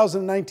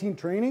 2019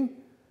 training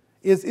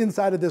is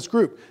inside of this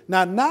group.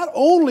 Now, not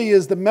only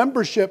is the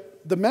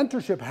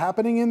mentorship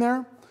happening in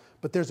there,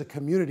 but there's a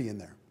community in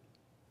there.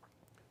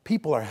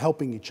 People are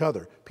helping each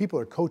other. People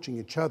are coaching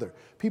each other.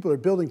 People are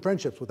building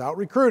friendships without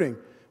recruiting,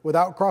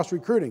 without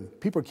cross-recruiting.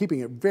 People are keeping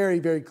it very,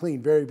 very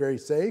clean, very, very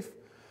safe.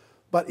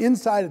 But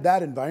inside of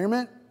that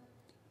environment,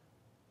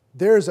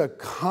 there's a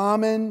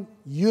common,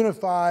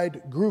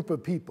 unified group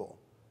of people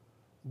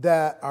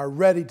that are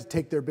ready to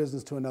take their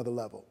business to another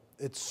level.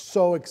 It's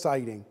so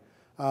exciting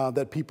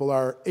that people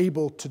are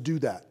able to do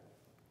that.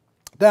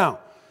 Now,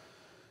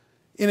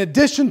 in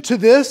addition to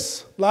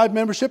this live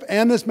membership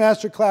and this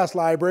masterclass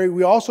library,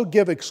 we also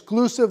give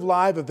exclusive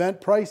live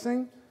event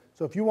pricing.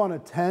 So if you want to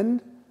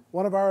attend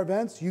one of our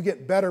events, you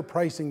get better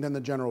pricing than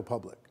the general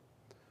public.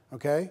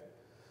 Okay?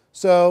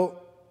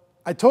 So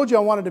I told you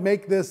I wanted to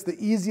make this the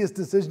easiest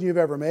decision you've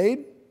ever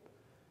made.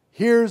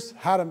 Here's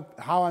how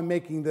I'm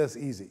making this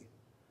easy.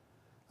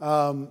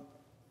 What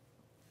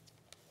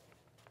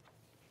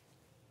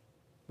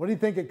do you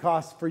think it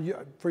costs for you?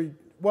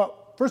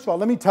 Well, first of all,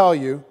 let me tell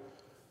you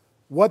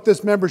what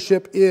this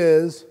membership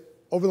is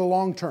over the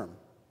long term,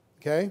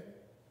 okay?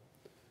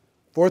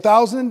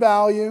 $4,000 in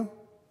value,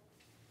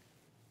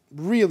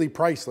 really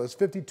priceless.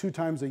 52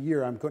 times a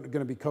year I'm going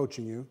to be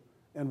coaching you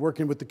and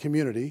working with the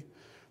community.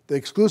 The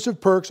exclusive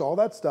perks, all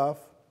that stuff.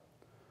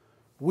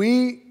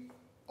 We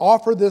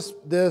offer this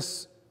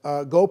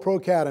GoPro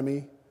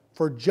Academy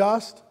for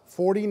just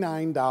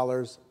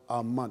 $49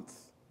 a month,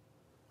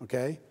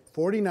 okay?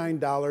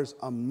 $49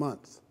 a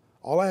month.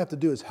 All I have to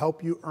do is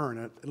help you earn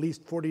at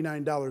least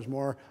 $49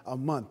 more a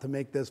month to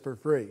make this for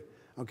free,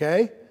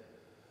 okay?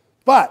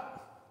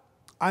 But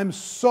I'm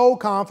so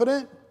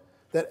confident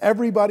that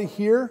everybody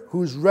here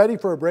who's ready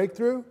for a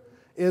breakthrough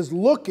is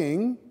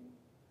looking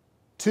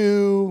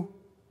to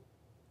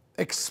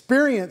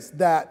experience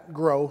that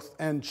growth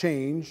and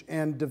change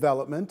and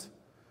development.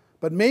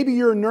 But maybe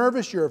you're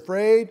nervous, you're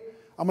afraid.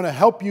 I'm going to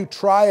help you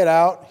try it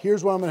out.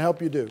 Here's what I'm going to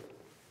help you do.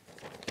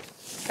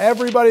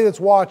 Everybody that's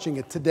watching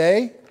it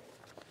today,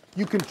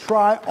 you can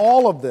try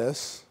all of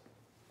this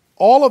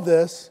all of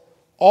this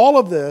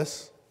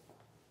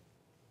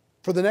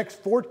for the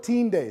next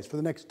 14 days, for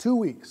the next 2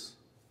 weeks,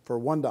 for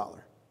 $1.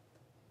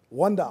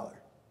 $1.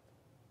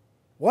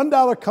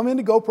 $1, come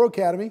into GoPro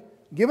Academy,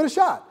 give it a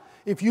shot.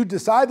 If you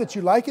decide that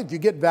you like it, if you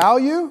get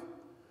value,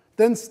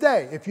 then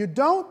stay. If you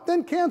don't,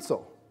 then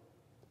cancel.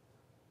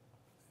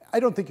 I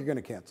don't think you're going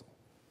to cancel.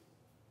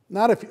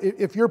 Not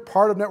if you're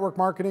part of network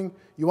marketing,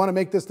 you want to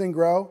make this thing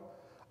grow,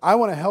 I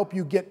want to help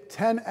you get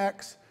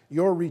 10x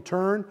your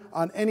return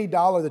on any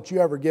dollar that you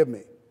ever give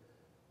me.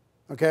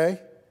 Okay?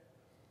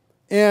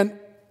 And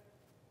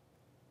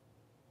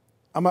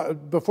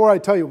before I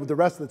tell you the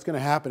rest that's going to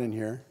happen in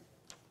here,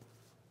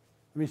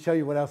 let me show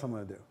you what else I'm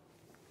going to do.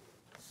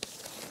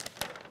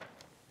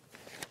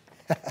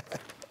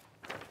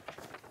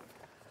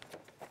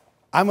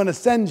 I'm going to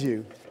send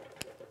you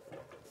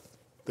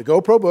the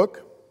GoPro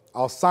book.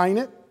 I'll sign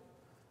it.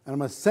 And I'm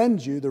going to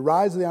send you the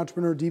Rise of the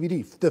Entrepreneur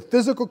DVD, the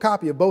physical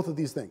copy of both of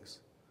these things.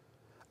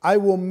 I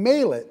will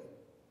mail it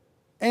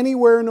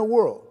anywhere in the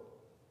world.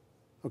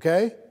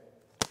 Okay?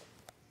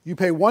 You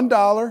pay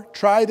 $1,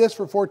 try this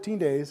for 14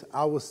 days.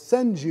 I will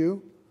send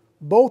you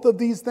both of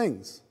these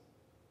things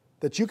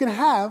that you can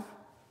have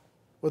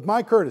with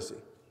my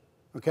courtesy.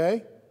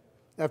 Okay?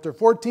 After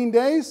 14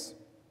 days,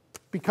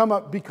 become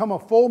a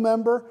full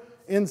member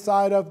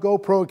inside of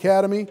GoPro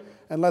Academy,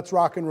 and let's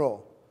rock and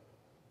roll.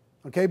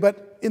 Okay,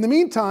 but in the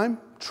meantime,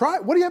 try.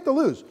 What do you have to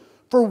lose?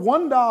 For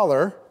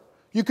 $1,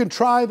 you can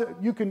try.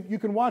 You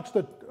can watch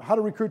the How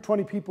to Recruit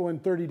 20 People in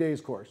 30 Days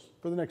course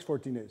for the next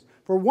 14 days.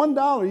 For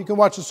 $1, you can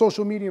watch the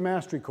Social Media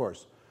Mastery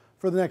course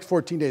for the next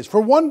 14 days.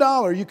 For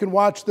 $1, you can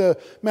watch the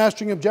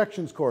Mastering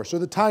Objections course, or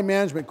the Time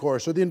Management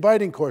course, or the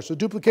Inviting course, or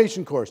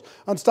Duplication course,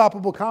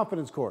 Unstoppable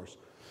Confidence course,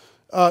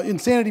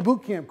 Insanity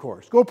Bootcamp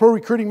course, GoPro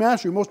Recruiting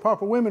Mastery, Most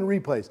Powerful Women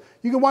replays.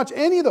 You can watch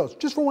any of those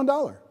just for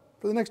 $1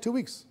 for the next 2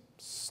 weeks.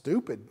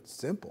 Stupid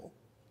simple.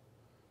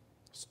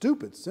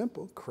 Stupid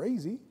simple.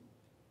 Crazy.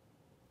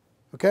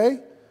 Okay?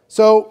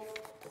 So,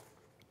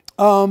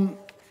 I'm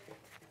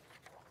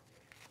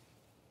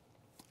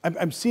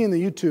seeing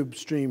the YouTube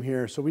stream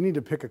here, so we need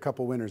to pick a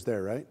couple winners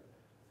there, right?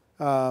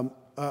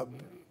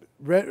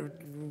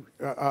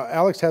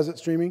 Alex has it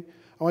streaming.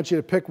 I want you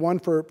to pick one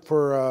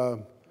for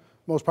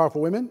Most Powerful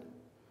Women.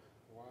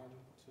 1,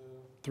 2,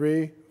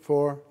 3,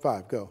 4,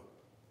 5. Go.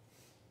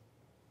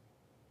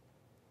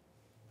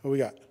 What we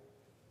got?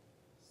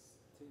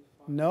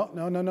 No.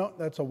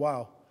 That's a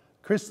wow.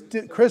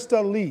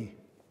 Krista Lee.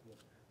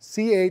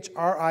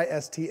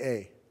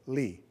 Christa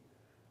Lee.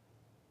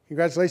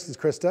 Congratulations,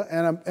 Krista.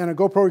 And a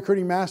GoPro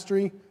Recruiting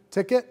Mastery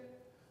ticket.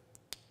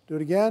 Do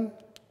it again.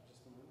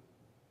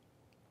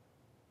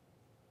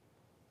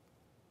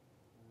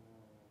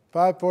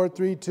 5, 4,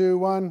 3, 2,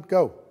 1,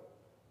 go.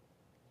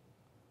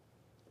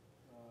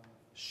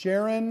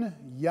 Sharon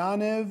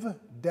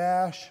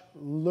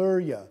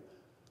Yaniv-Lurya.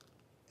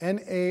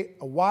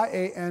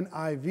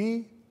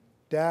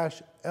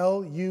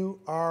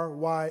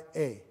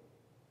 N-A-Y-A-N-I-V-L-U-R-Y-A.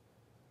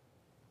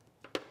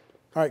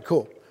 All right,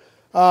 cool.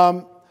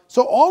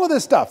 So all of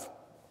this stuff,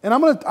 and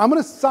I'm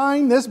gonna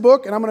sign this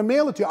book and I'm gonna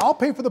mail it to you. I'll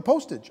pay for the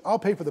postage. I'll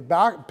pay for the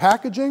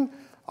packaging.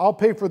 I'll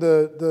pay for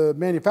the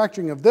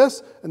manufacturing of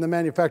this and the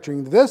manufacturing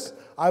of this.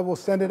 I will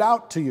send it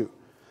out to you.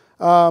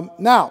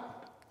 Now,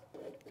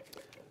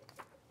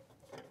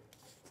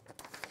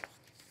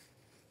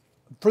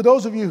 for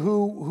those of you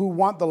who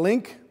want the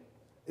link,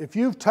 if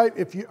you're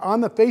on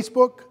the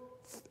Facebook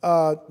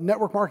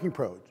Network Marketing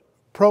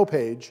Pro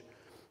page,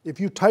 if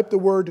you type the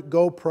word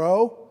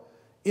GoPro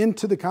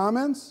into the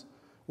comments,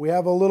 we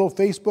have a little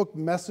Facebook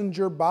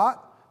Messenger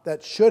bot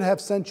that should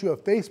have sent you a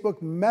Facebook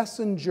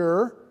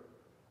Messenger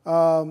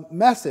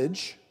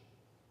message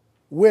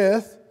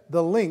with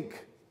the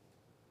link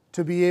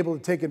to be able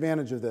to take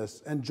advantage of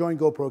this and join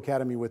GoPro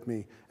Academy with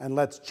me, and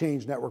let's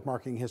change network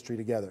marketing history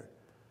together.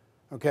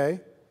 Okay?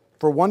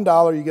 For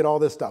 $1, you get all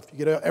this stuff.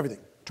 You get everything.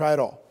 Try it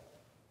all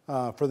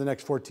for the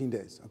next 14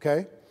 days.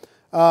 Okay?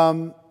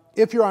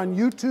 If you're on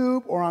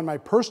YouTube or on my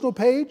personal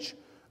page,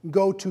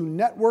 go to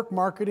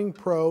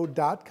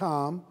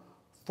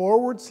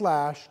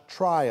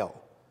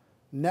networkmarketingpro.com/trial.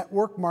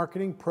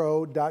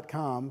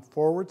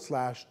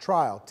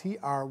 networkmarketingpro.com/trial.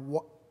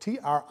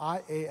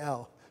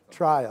 T-R-I-A-L.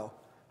 Trial.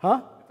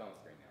 Huh?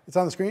 It's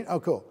on the screen? Oh,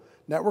 cool.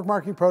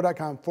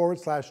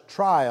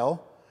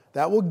 networkmarketingpro.com/trial.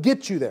 That will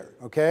get you there,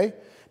 okay?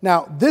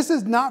 Now, this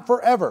is not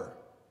forever.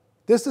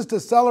 This is to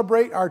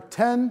celebrate our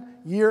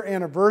 10-year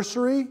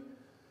anniversary.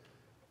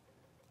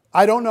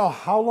 I don't know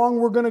how long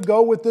we're going to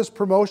go with this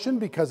promotion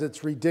because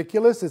it's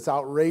ridiculous, it's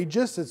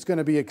outrageous, it's going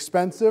to be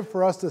expensive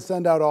for us to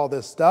send out all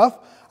this stuff.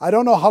 I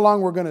don't know how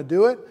long we're going to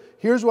do it.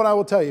 Here's what I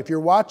will tell you. If you're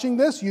watching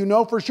this, you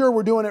know for sure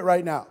we're doing it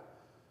right now.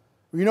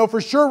 You know for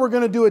sure we're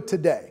going to do it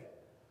today.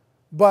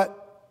 But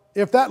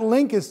if that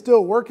link is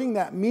still working,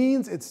 that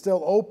means it's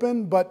still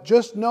open. But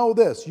just know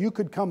this, you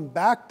could come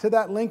back to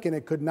that link and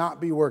it could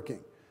not be working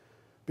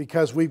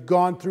because we've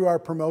gone through our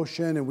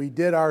promotion and we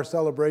did our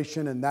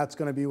celebration, and that's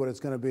going to be what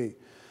it's going to be.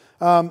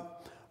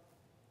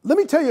 Let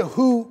me tell you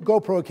who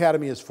GoPro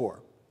Academy is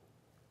for.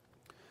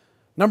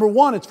 Number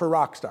one, it's for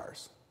rock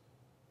stars.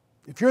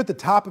 If you're at the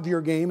top of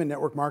your game in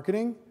network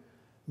marketing,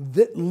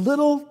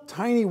 little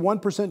tiny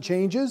 1%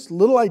 changes,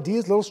 little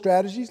ideas, little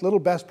strategies, little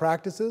best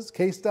practices,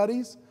 case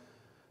studies,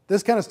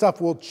 this kind of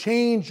stuff will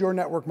change your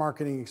network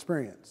marketing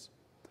experience.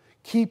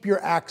 Keep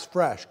your axe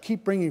fresh.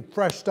 Keep bringing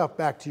fresh stuff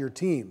back to your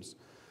teams.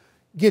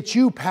 Get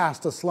you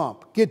past a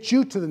slump. Get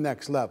you to the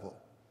next level,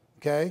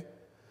 okay?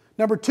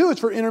 Number 2 is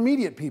for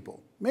intermediate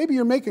people. Maybe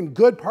you're making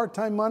good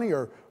part-time money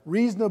or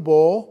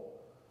reasonable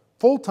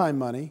full-time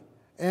money,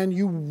 and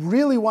you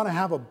really want to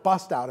have a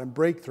bust out and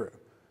breakthrough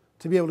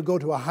to be able to go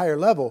to a higher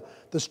level.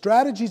 The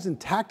strategies and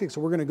tactics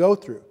that we're going to go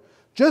through,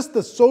 just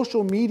the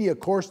social media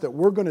course that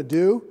we're going to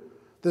do,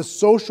 the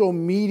social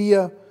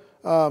media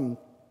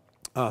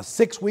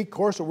 6-week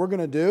course that we're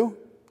going to do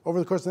over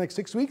the course of the next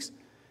 6 weeks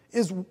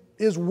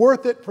is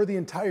worth it for the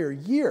entire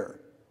year.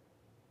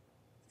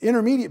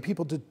 Intermediate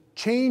people to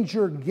change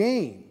your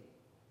game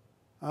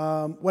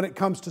when it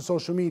comes to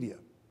social media.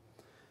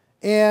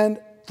 And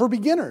for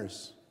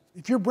beginners,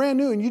 if you're brand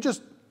new and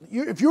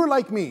if you were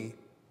like me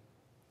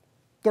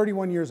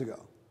 31 years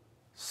ago,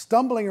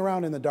 stumbling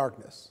around in the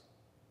darkness,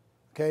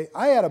 okay,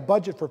 I had a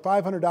budget for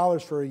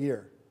 $500 for a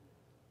year,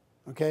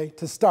 okay,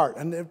 to start.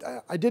 And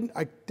I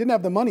didn't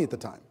have the money at the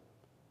time.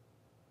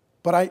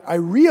 But I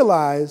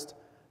realized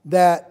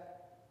that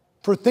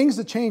for things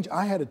to change,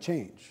 I had to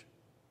change.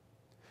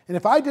 And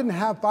if I didn't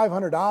have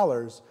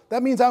 $500,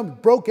 that means I'm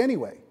broke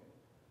anyway.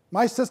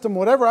 My system,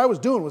 whatever I was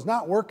doing, was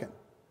not working.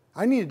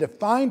 I needed to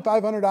find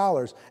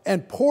 $500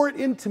 and pour it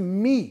into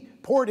me,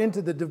 pour it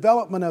into the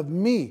development of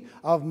me,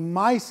 of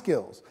my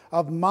skills,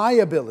 of my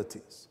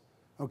abilities.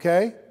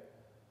 Okay?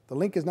 The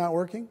link is not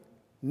working.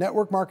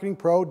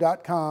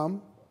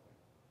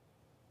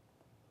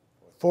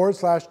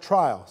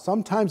 networkmarketingpro.com/trial.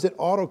 Sometimes it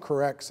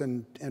autocorrects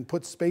and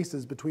puts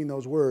spaces between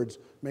those words.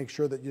 Make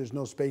sure that there's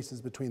no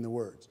spaces between the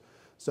words.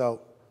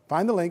 So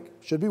find the link.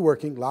 Should be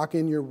working. Lock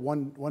in your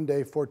one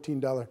day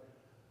 $14.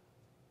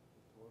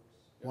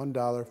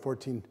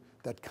 $1.14.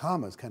 That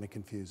comma is kind of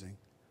confusing,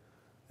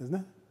 isn't it?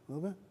 A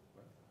little bit?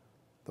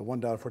 The $1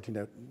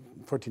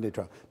 14-day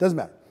trial. Doesn't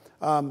matter.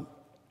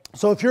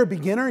 So if you're a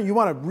beginner and you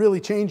want to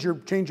really change your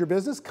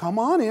business, come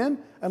on in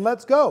and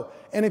let's go.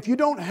 And if you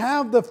don't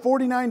have the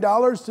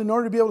 $49 in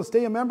order to be able to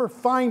stay a member,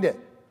 find it.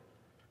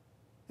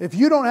 If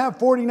you don't have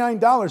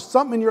 $49,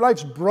 something in your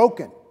life's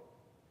broken.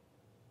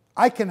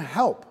 I can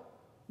help.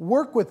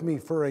 Work with me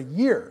for a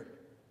year.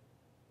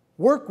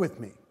 Work with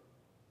me.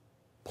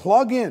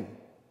 Plug in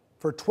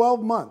for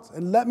 12 months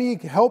and let me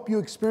help you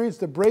experience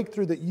the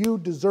breakthrough that you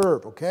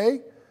deserve,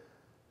 okay?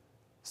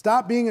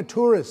 Stop being a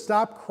tourist.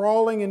 Stop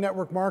crawling in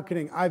network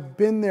marketing. I've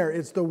been there.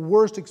 It's the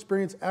worst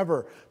experience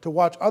ever to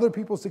watch other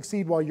people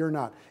succeed while you're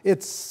not.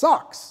 It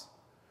sucks.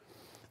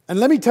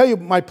 And let me tell you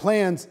my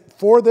plans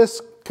for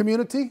this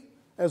community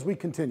as we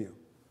continue.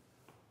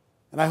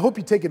 And I hope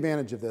you take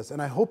advantage of this,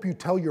 and I hope you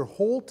tell your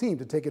whole team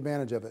to take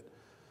advantage of it.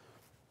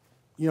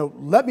 You know,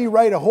 let me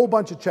write a whole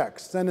bunch of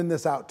checks sending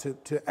this out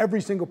to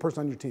every single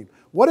person on your team.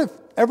 What if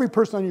every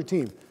person on your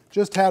team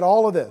just had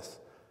all of this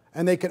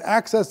and they could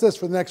access this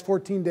for the next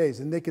 14 days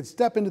and they could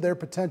step into their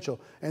potential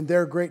and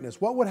their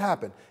greatness? What would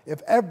happen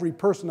if every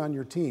person on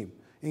your team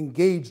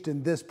engaged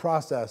in this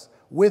process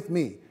with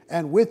me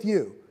and with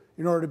you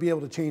in order to be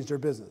able to change their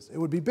business? It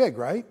would be big,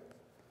 right?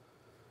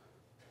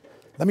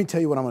 Let me tell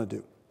you what I'm going to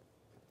do.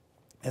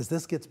 As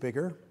this gets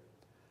bigger,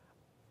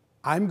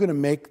 I'm going to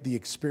make the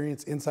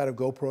experience inside of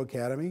GoPro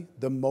Academy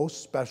the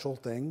most special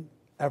thing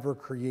ever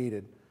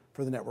created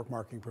for the network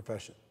marketing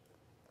profession.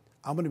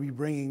 I'm going to be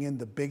bringing in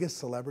the biggest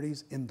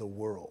celebrities in the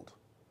world,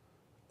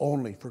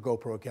 only for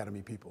GoPro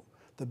Academy people.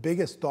 The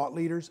biggest thought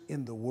leaders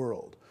in the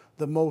world,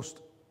 the most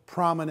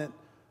prominent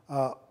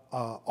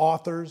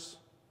authors,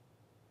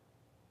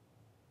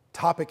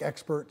 topic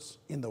experts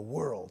in the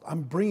world.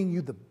 I'm bringing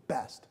you the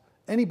best.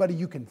 Anybody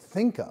you can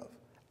think of,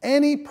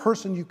 any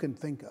person you can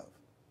think of.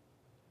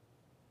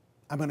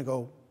 I'm going to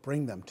go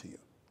bring them to you.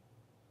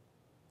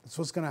 That's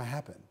what's going to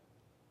happen.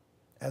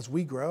 As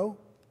we grow,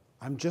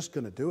 I'm just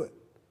going to do it.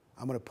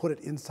 I'm going to put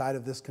it inside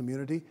of this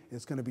community.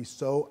 It's going to be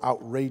so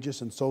outrageous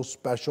and so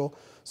special.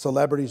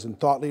 Celebrities and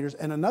thought leaders.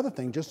 And another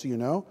thing, just so you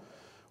know,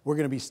 we're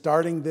going to be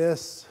starting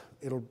this.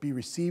 It'll be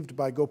received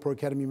by GoPro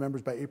Academy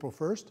members by April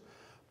 1st.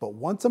 But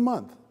once a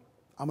month,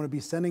 I'm going to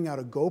be sending out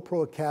a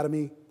GoPro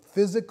Academy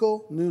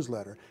physical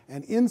newsletter.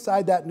 And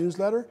inside that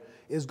newsletter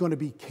is going to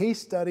be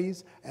case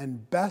studies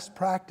and best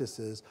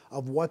practices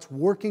of what's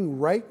working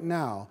right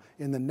now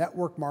in the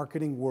network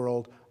marketing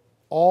world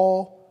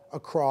all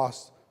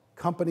across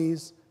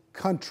companies,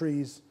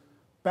 countries,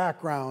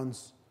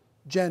 backgrounds,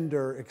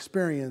 gender,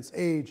 experience,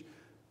 age.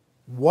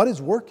 What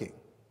is working?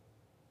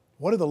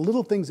 What are the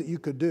little things that you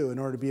could do in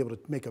order to be able to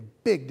make a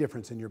big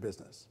difference in your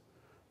business?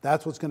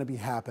 That's what's going to be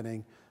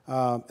happening.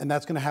 And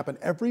that's going to happen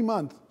every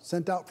month,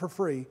 sent out for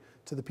free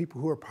to the people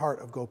who are part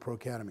of GoPro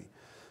Academy.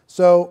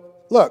 So,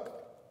 look,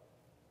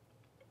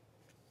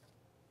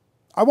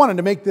 I wanted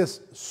to make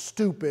this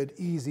stupid,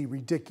 easy,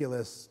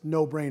 ridiculous,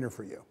 no-brainer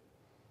for you.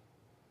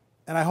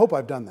 And I hope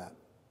I've done that.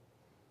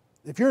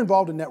 If you're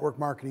involved in network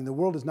marketing, the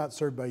world is not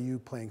served by you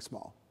playing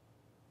small.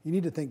 You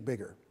need to think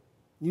bigger.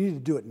 You need to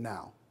do it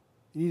now.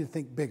 You need to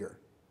think bigger.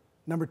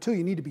 Number two,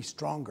 you need to be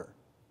stronger.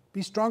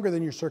 Be stronger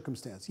than your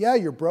circumstance. Yeah,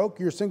 you're broke,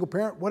 you're a single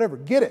parent, whatever.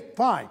 Get it,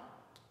 fine.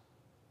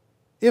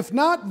 If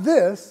not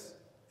this,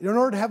 in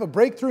order to have a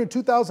breakthrough in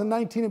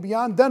 2019 and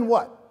beyond, then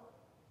what?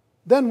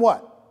 Then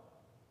what?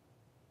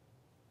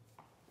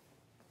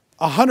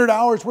 100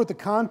 hours worth of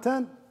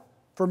content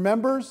for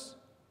members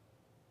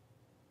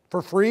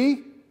for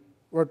free,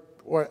 or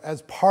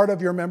as part of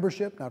your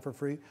membership, not for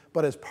free,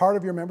 but as part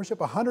of your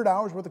membership, 100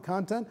 hours worth of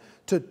content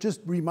to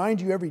just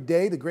remind you every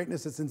day the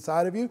greatness that's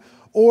inside of you,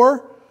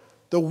 or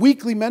the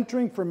weekly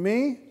mentoring from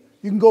me.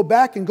 You can go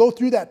back and go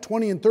through that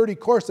 20 and 30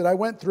 course that I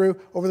went through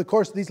over the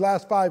course of these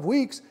last 5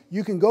 weeks.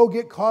 You can go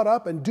get caught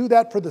up and do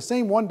that for the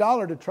same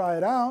 $1 to try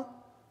it out.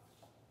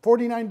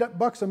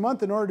 $49 a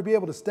month in order to be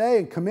able to stay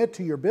and commit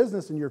to your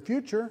business and your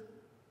future.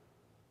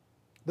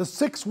 The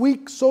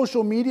 6-week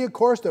social media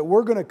course that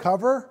we're going to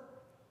cover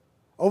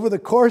over the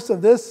course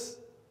of this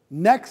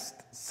next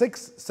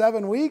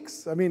 6-7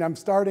 weeks. I mean, I'm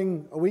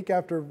starting a week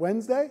after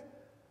Wednesday.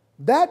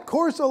 That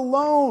course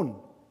alone,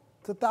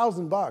 it's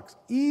 $1,000.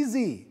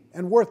 Easy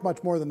and worth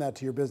much more than that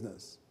to your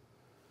business.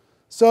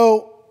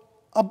 So,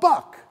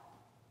 $1.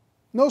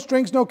 No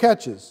strings, no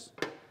catches.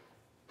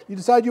 You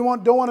decide you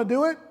don't want to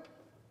do it?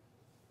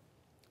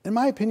 In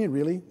my opinion,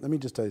 really, let me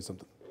just tell you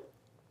something.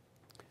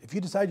 If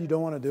you decide you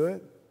don't want to do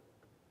it,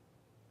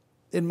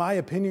 in my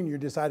opinion, you're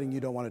deciding you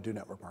don't want to do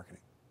network marketing.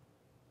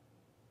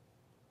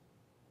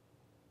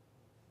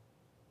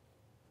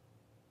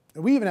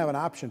 And we even have an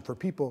option for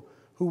people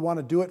who want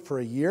to do it for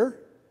a year.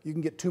 You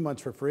can get 2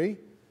 months for free.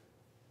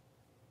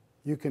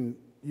 You can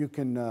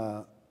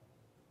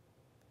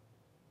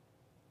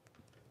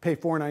pay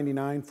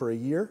 $4.99 for a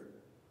year,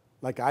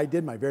 like I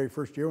did my very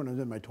first year when I was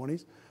in my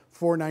 20s.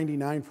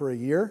 $4.99 for a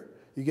year.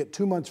 You get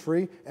 2 months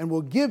free, and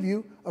we'll give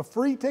you a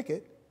free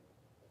ticket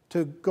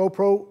to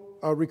GoPro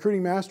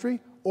Recruiting Mastery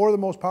or the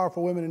Most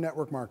Powerful Women in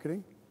Network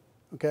Marketing.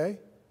 Okay?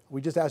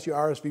 We just ask you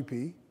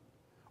RSVP.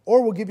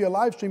 Or we'll give you a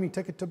live streaming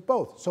ticket to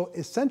both. So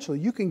essentially,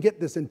 you can get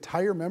this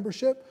entire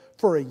membership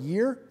for a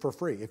year for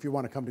free if you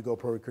want to come to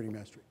GoPro Recruiting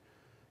Mastery.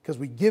 Because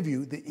we give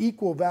you the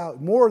equal value,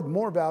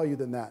 more value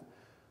than that,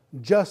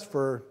 just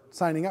for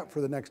signing up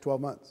for the next 12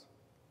 months.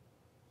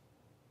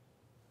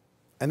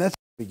 And that's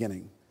the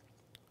beginning.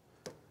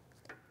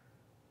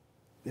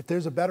 If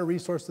there's a better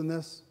resource than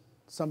this,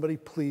 somebody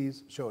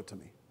please show it to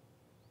me.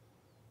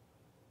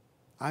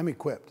 I'm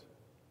equipped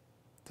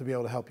to be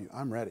able to help you.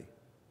 I'm ready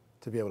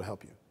to be able to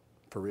help you,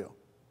 for real.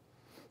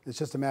 It's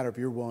just a matter of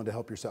you're willing to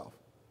help yourself.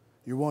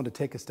 You're willing to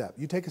take a step.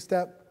 You take a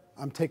step,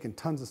 I'm taking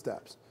tons of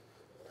steps.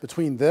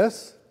 Between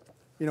this,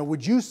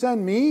 would you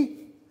send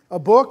me a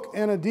book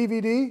and a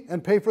DVD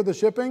and pay for the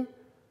shipping?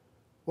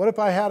 What if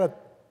I had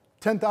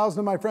 10,000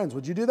 of my friends?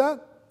 Would you do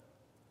that?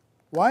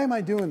 Why am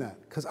I doing that?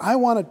 Because I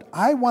want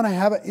to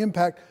have an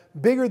impact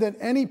bigger than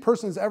any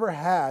person has ever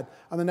had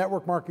on the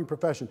network marketing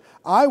profession.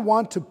 I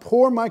want to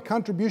pour my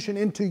contribution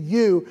into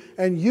you,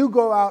 and you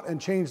go out and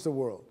change the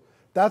world.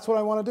 That's what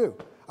I want to do.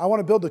 I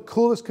want to build the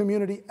coolest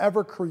community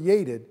ever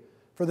created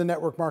for the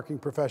network marketing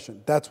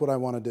profession. That's what I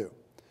want to do.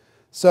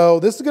 So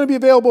this is going to be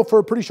available for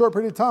a pretty short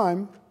period of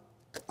time.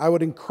 I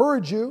would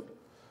encourage you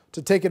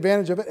to take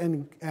advantage of it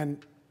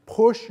and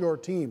push your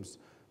teams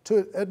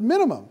to, at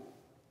minimum,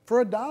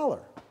 for $1.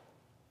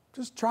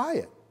 Just try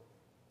it.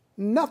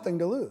 Nothing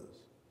to lose.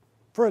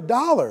 For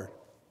 $1,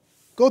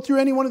 go through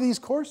any one of these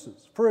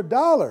courses. For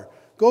 $1,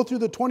 go through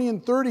the 20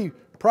 and 30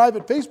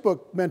 private Facebook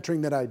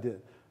mentoring that I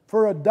did.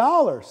 For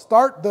 $1,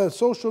 start the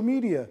social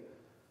media.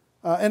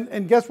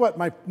 And guess what?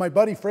 My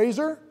buddy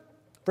Fraser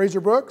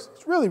Brooks,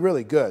 he's really,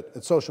 really good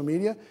at social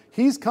media.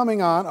 He's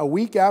coming on a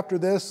week after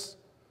this,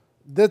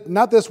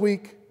 not this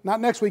week,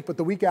 not next week, but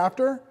the week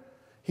after.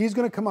 He's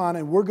going to come on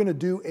and we're going to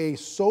do a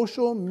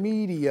social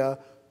media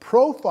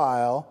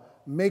profile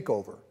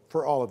makeover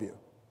for all of you.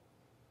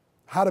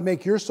 How to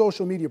make your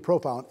social media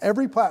profile on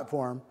every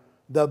platform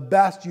the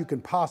best you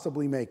can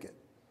possibly make it.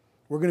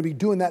 We're going to be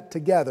doing that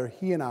together,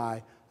 he and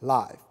I,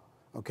 live.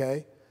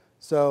 Okay?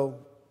 So,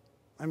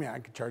 I mean, I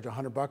could charge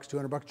 $100,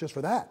 $200 just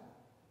for that.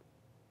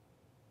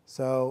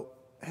 So,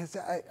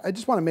 I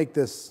just want to make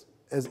this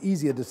as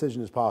easy a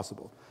decision as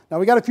possible. Now,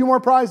 we got a few more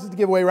prizes to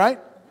give away, right?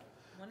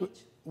 One each.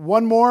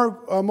 One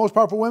more Most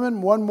Powerful Women,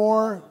 one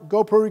more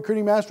GoPro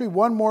Recruiting Mastery,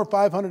 one more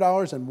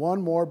 $500, and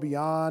one more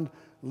Beyond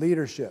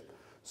Leadership.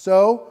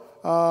 So,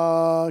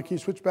 can you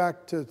switch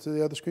back to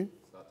the other screen?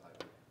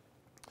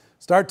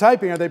 Start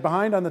typing. Are they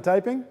behind on the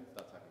typing?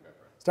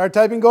 Start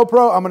typing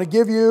GoPro. I'm going to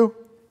give you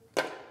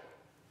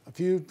a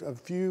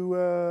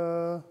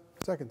few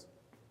seconds.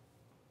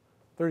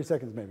 30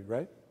 seconds maybe,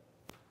 right?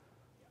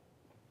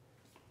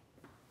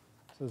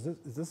 So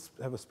does this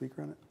have a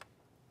speaker on it?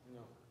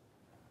 No.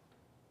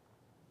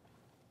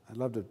 I'd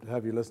love to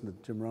have you listen to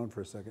Jim Rohn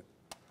for a second.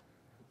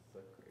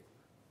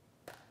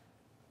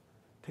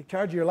 Take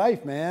charge of your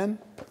life, man.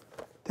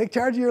 Take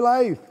charge of your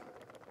life.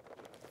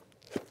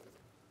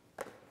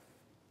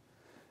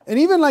 And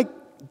even like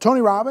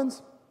Tony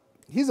Robbins,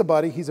 he's a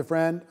buddy, he's a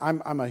friend.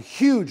 I'm a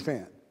huge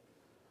fan.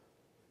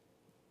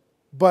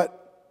 But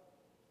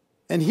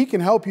And he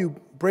can help you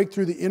break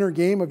through the inner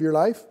game of your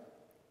life,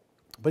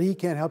 but he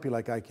can't help you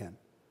like I can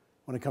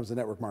when it comes to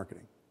network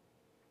marketing.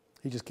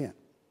 He just can't.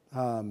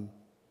 I'm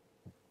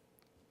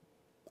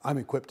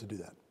equipped to do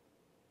that.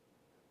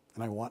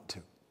 And I want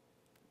to.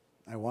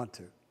 I want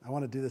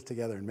to do this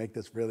together and make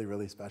this really,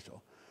 really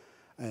special.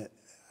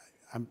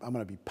 I'm going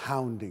to be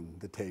pounding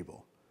the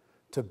table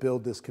to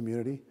build this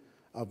community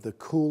of the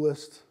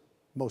coolest,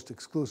 most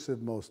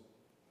exclusive, most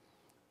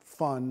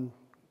fun,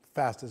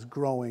 fastest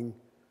growing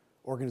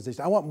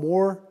organization. I want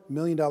more $1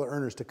 million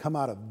earners to come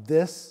out of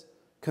this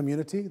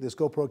community, this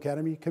GoPro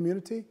Academy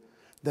community,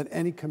 than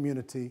any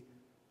community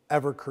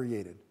ever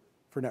created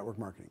for network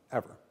marketing,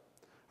 ever.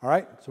 All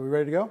right, so we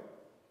ready to go?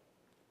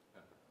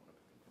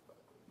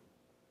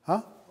 Huh?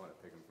 I want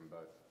to pick them from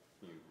both.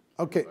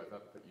 Okay. Both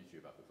up, put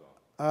YouTube up as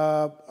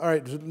well. All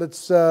right,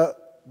 let's,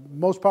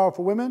 most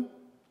powerful women.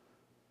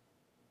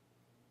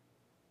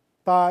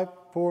 5,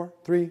 4,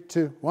 3,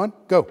 2, 1,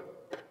 go.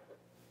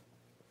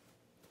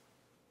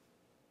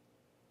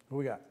 Who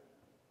we got?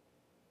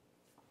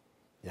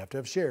 You have to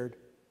have shared.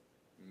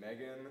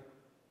 Megan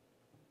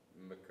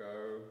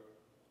McCo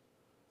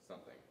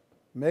something.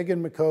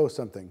 Megan McCo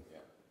something. Yeah,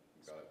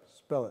 got it.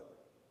 Spell it.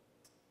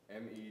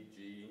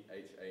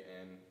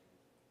 MEGHANMCGOUGH.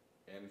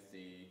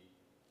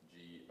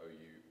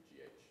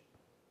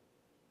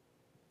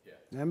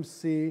 Yeah.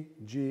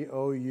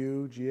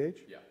 MCGOUGH. Yeah.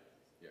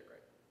 Yeah,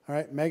 great. All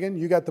right, Megan,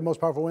 you got the most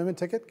powerful women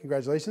ticket.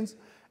 Congratulations.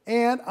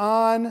 And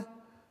on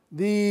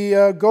the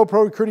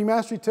GoPro Recruiting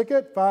Mastery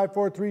ticket, 5,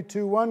 4, 3,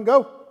 2, 1,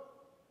 go.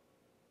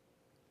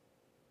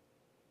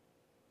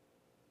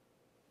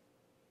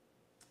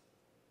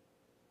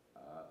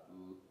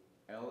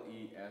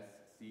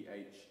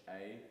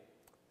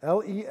 LESCHA.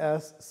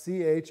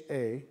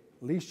 LESCHA,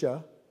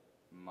 Leisha.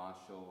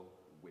 Marshall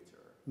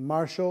Witter.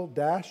 Marshall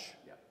dash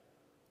Yeah.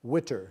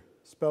 Witter.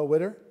 Spell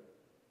Witter.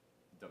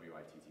 WITTER.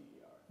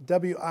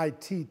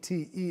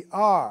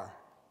 WITTER.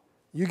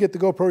 You get the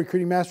GoPro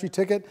Recruiting Mastery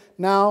ticket.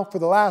 Now, for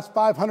the last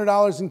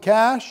 $500 in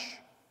cash,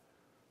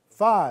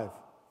 5,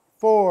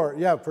 4,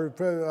 yeah,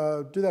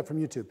 do that from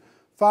YouTube.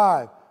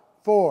 5,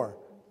 4,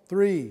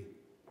 3,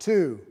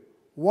 2,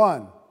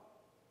 1,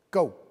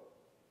 go.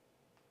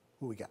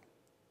 Who we got?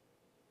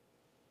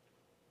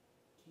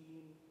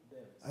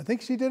 I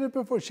think she did it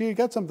before. She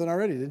got something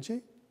already, didn't she?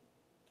 Kim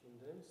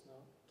Davis, no?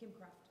 Kim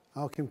Croft.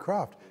 Oh, Kim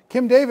Croft.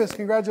 Kim Davis,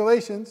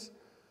 congratulations.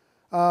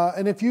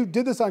 And if you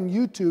did this on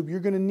YouTube,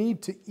 you're going to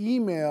need to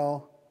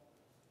email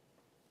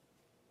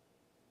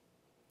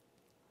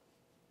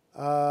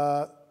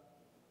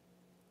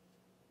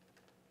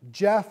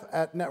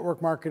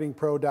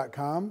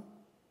Jeff@networkmarketingpro.com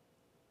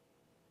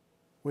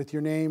with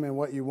your name and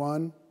what you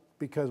won,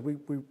 because we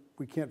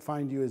can't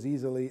find you as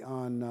easily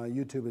on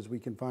YouTube as we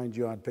can find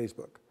you on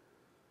Facebook.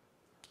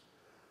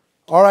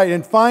 All right,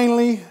 and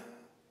finally,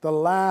 the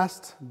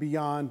last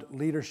Beyond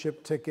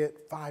Leadership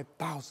ticket,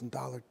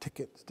 $5,000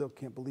 ticket. Still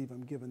can't believe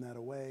I'm giving that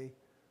away.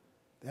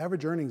 The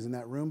average earnings in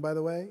that room, by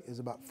the way, is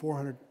about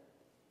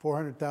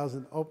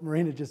 400,000. Oh,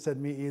 Marina just said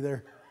me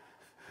either.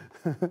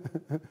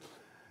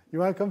 You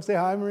want to come say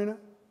hi, Marina?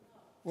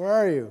 Where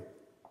are you?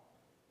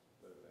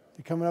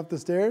 You coming up the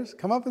stairs?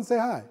 Come up and say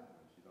hi.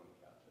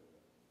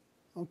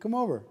 Oh, come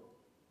over.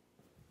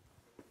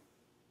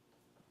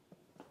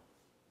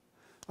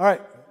 All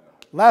right,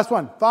 last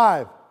one.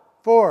 5,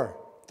 4,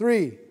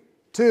 3,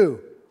 2,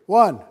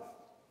 1,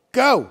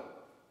 go.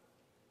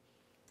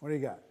 What do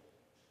you got?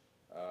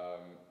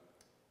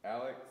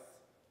 Alex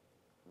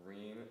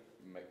Reen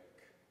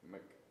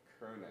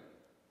McKernan.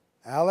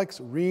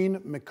 Alex Reen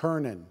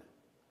McKernan.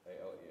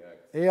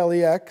 ALEX.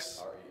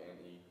 ALEX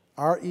RENE.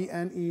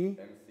 RENE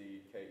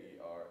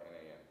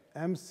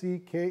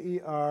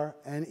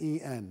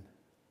MCKERNEN.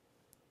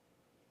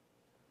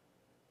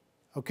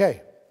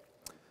 Okay,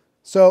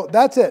 so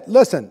that's it.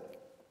 Listen,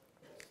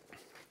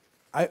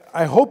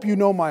 I hope you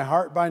know my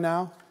heart by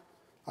now.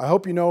 I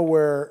hope you know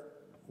where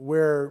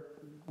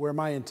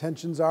my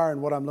intentions are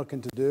and what I'm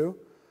looking to do.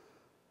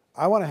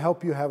 I want to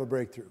help you have a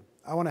breakthrough.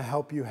 I want to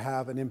help you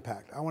have an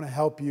impact. I want to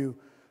help you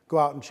go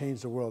out and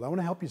change the world. I want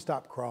to help you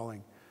stop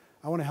crawling.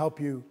 I want to help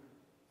you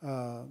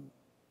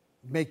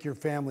make your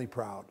family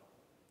proud.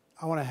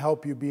 I want to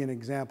help you be an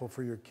example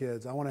for your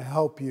kids. I want to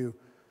help you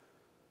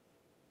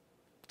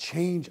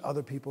change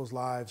other people's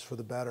lives for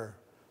the better.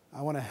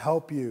 I want to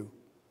help you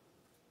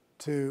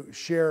to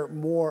share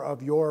more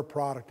of your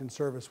product and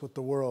service with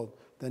the world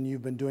than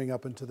you've been doing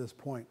up until this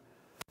point.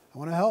 I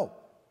want to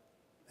help,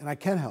 and I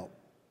can help.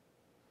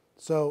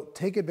 So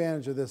take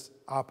advantage of this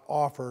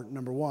offer,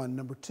 number one.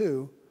 Number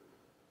two,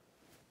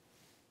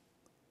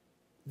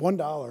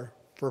 $1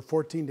 for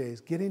 14 days.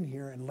 Get in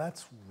here and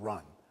let's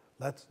run.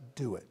 Let's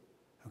do it.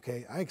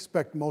 Okay, I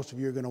expect most of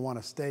you are going to want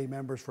to stay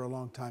members for a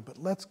long time, but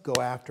let's go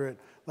after it.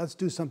 Let's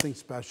do something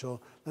special.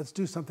 Let's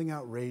do something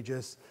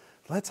outrageous.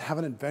 Let's have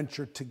an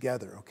adventure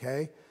together,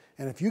 okay?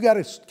 And if you got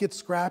to get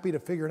scrappy to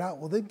figure it out,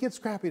 well, then get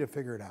scrappy to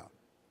figure it out.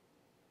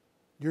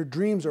 Your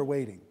dreams are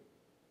waiting,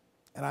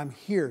 and I'm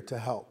here to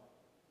help.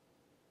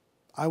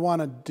 I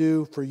want to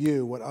do for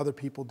you what other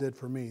people did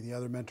for me, the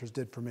other mentors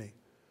did for me.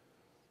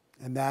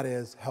 and that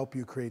is help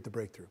you create the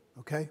breakthrough,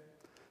 okay?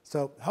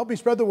 So help me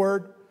spread the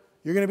word.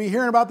 You're going to be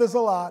hearing about this a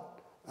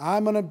lot.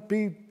 I'm going to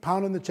be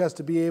pounding the chest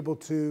to be able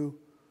to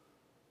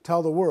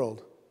tell the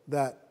world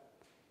that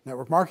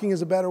network marketing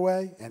is a better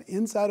way, and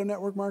inside of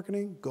network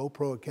marketing,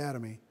 GoPro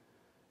Academy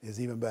is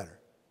even better,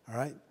 all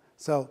right?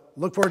 So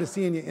look forward to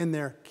seeing you in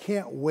there.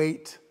 Can't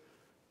wait.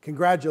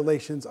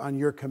 Congratulations on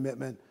your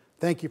commitment.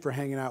 Thank you for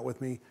hanging out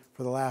with me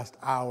for the last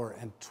hour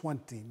and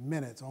 20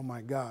 minutes. Oh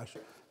my gosh,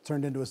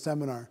 turned into a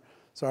seminar.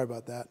 Sorry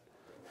about that.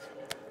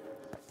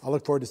 I'll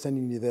look forward to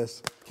sending you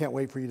this. Can't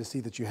wait for you to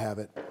see that you have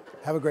it.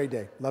 Have a great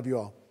day. Love you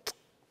all.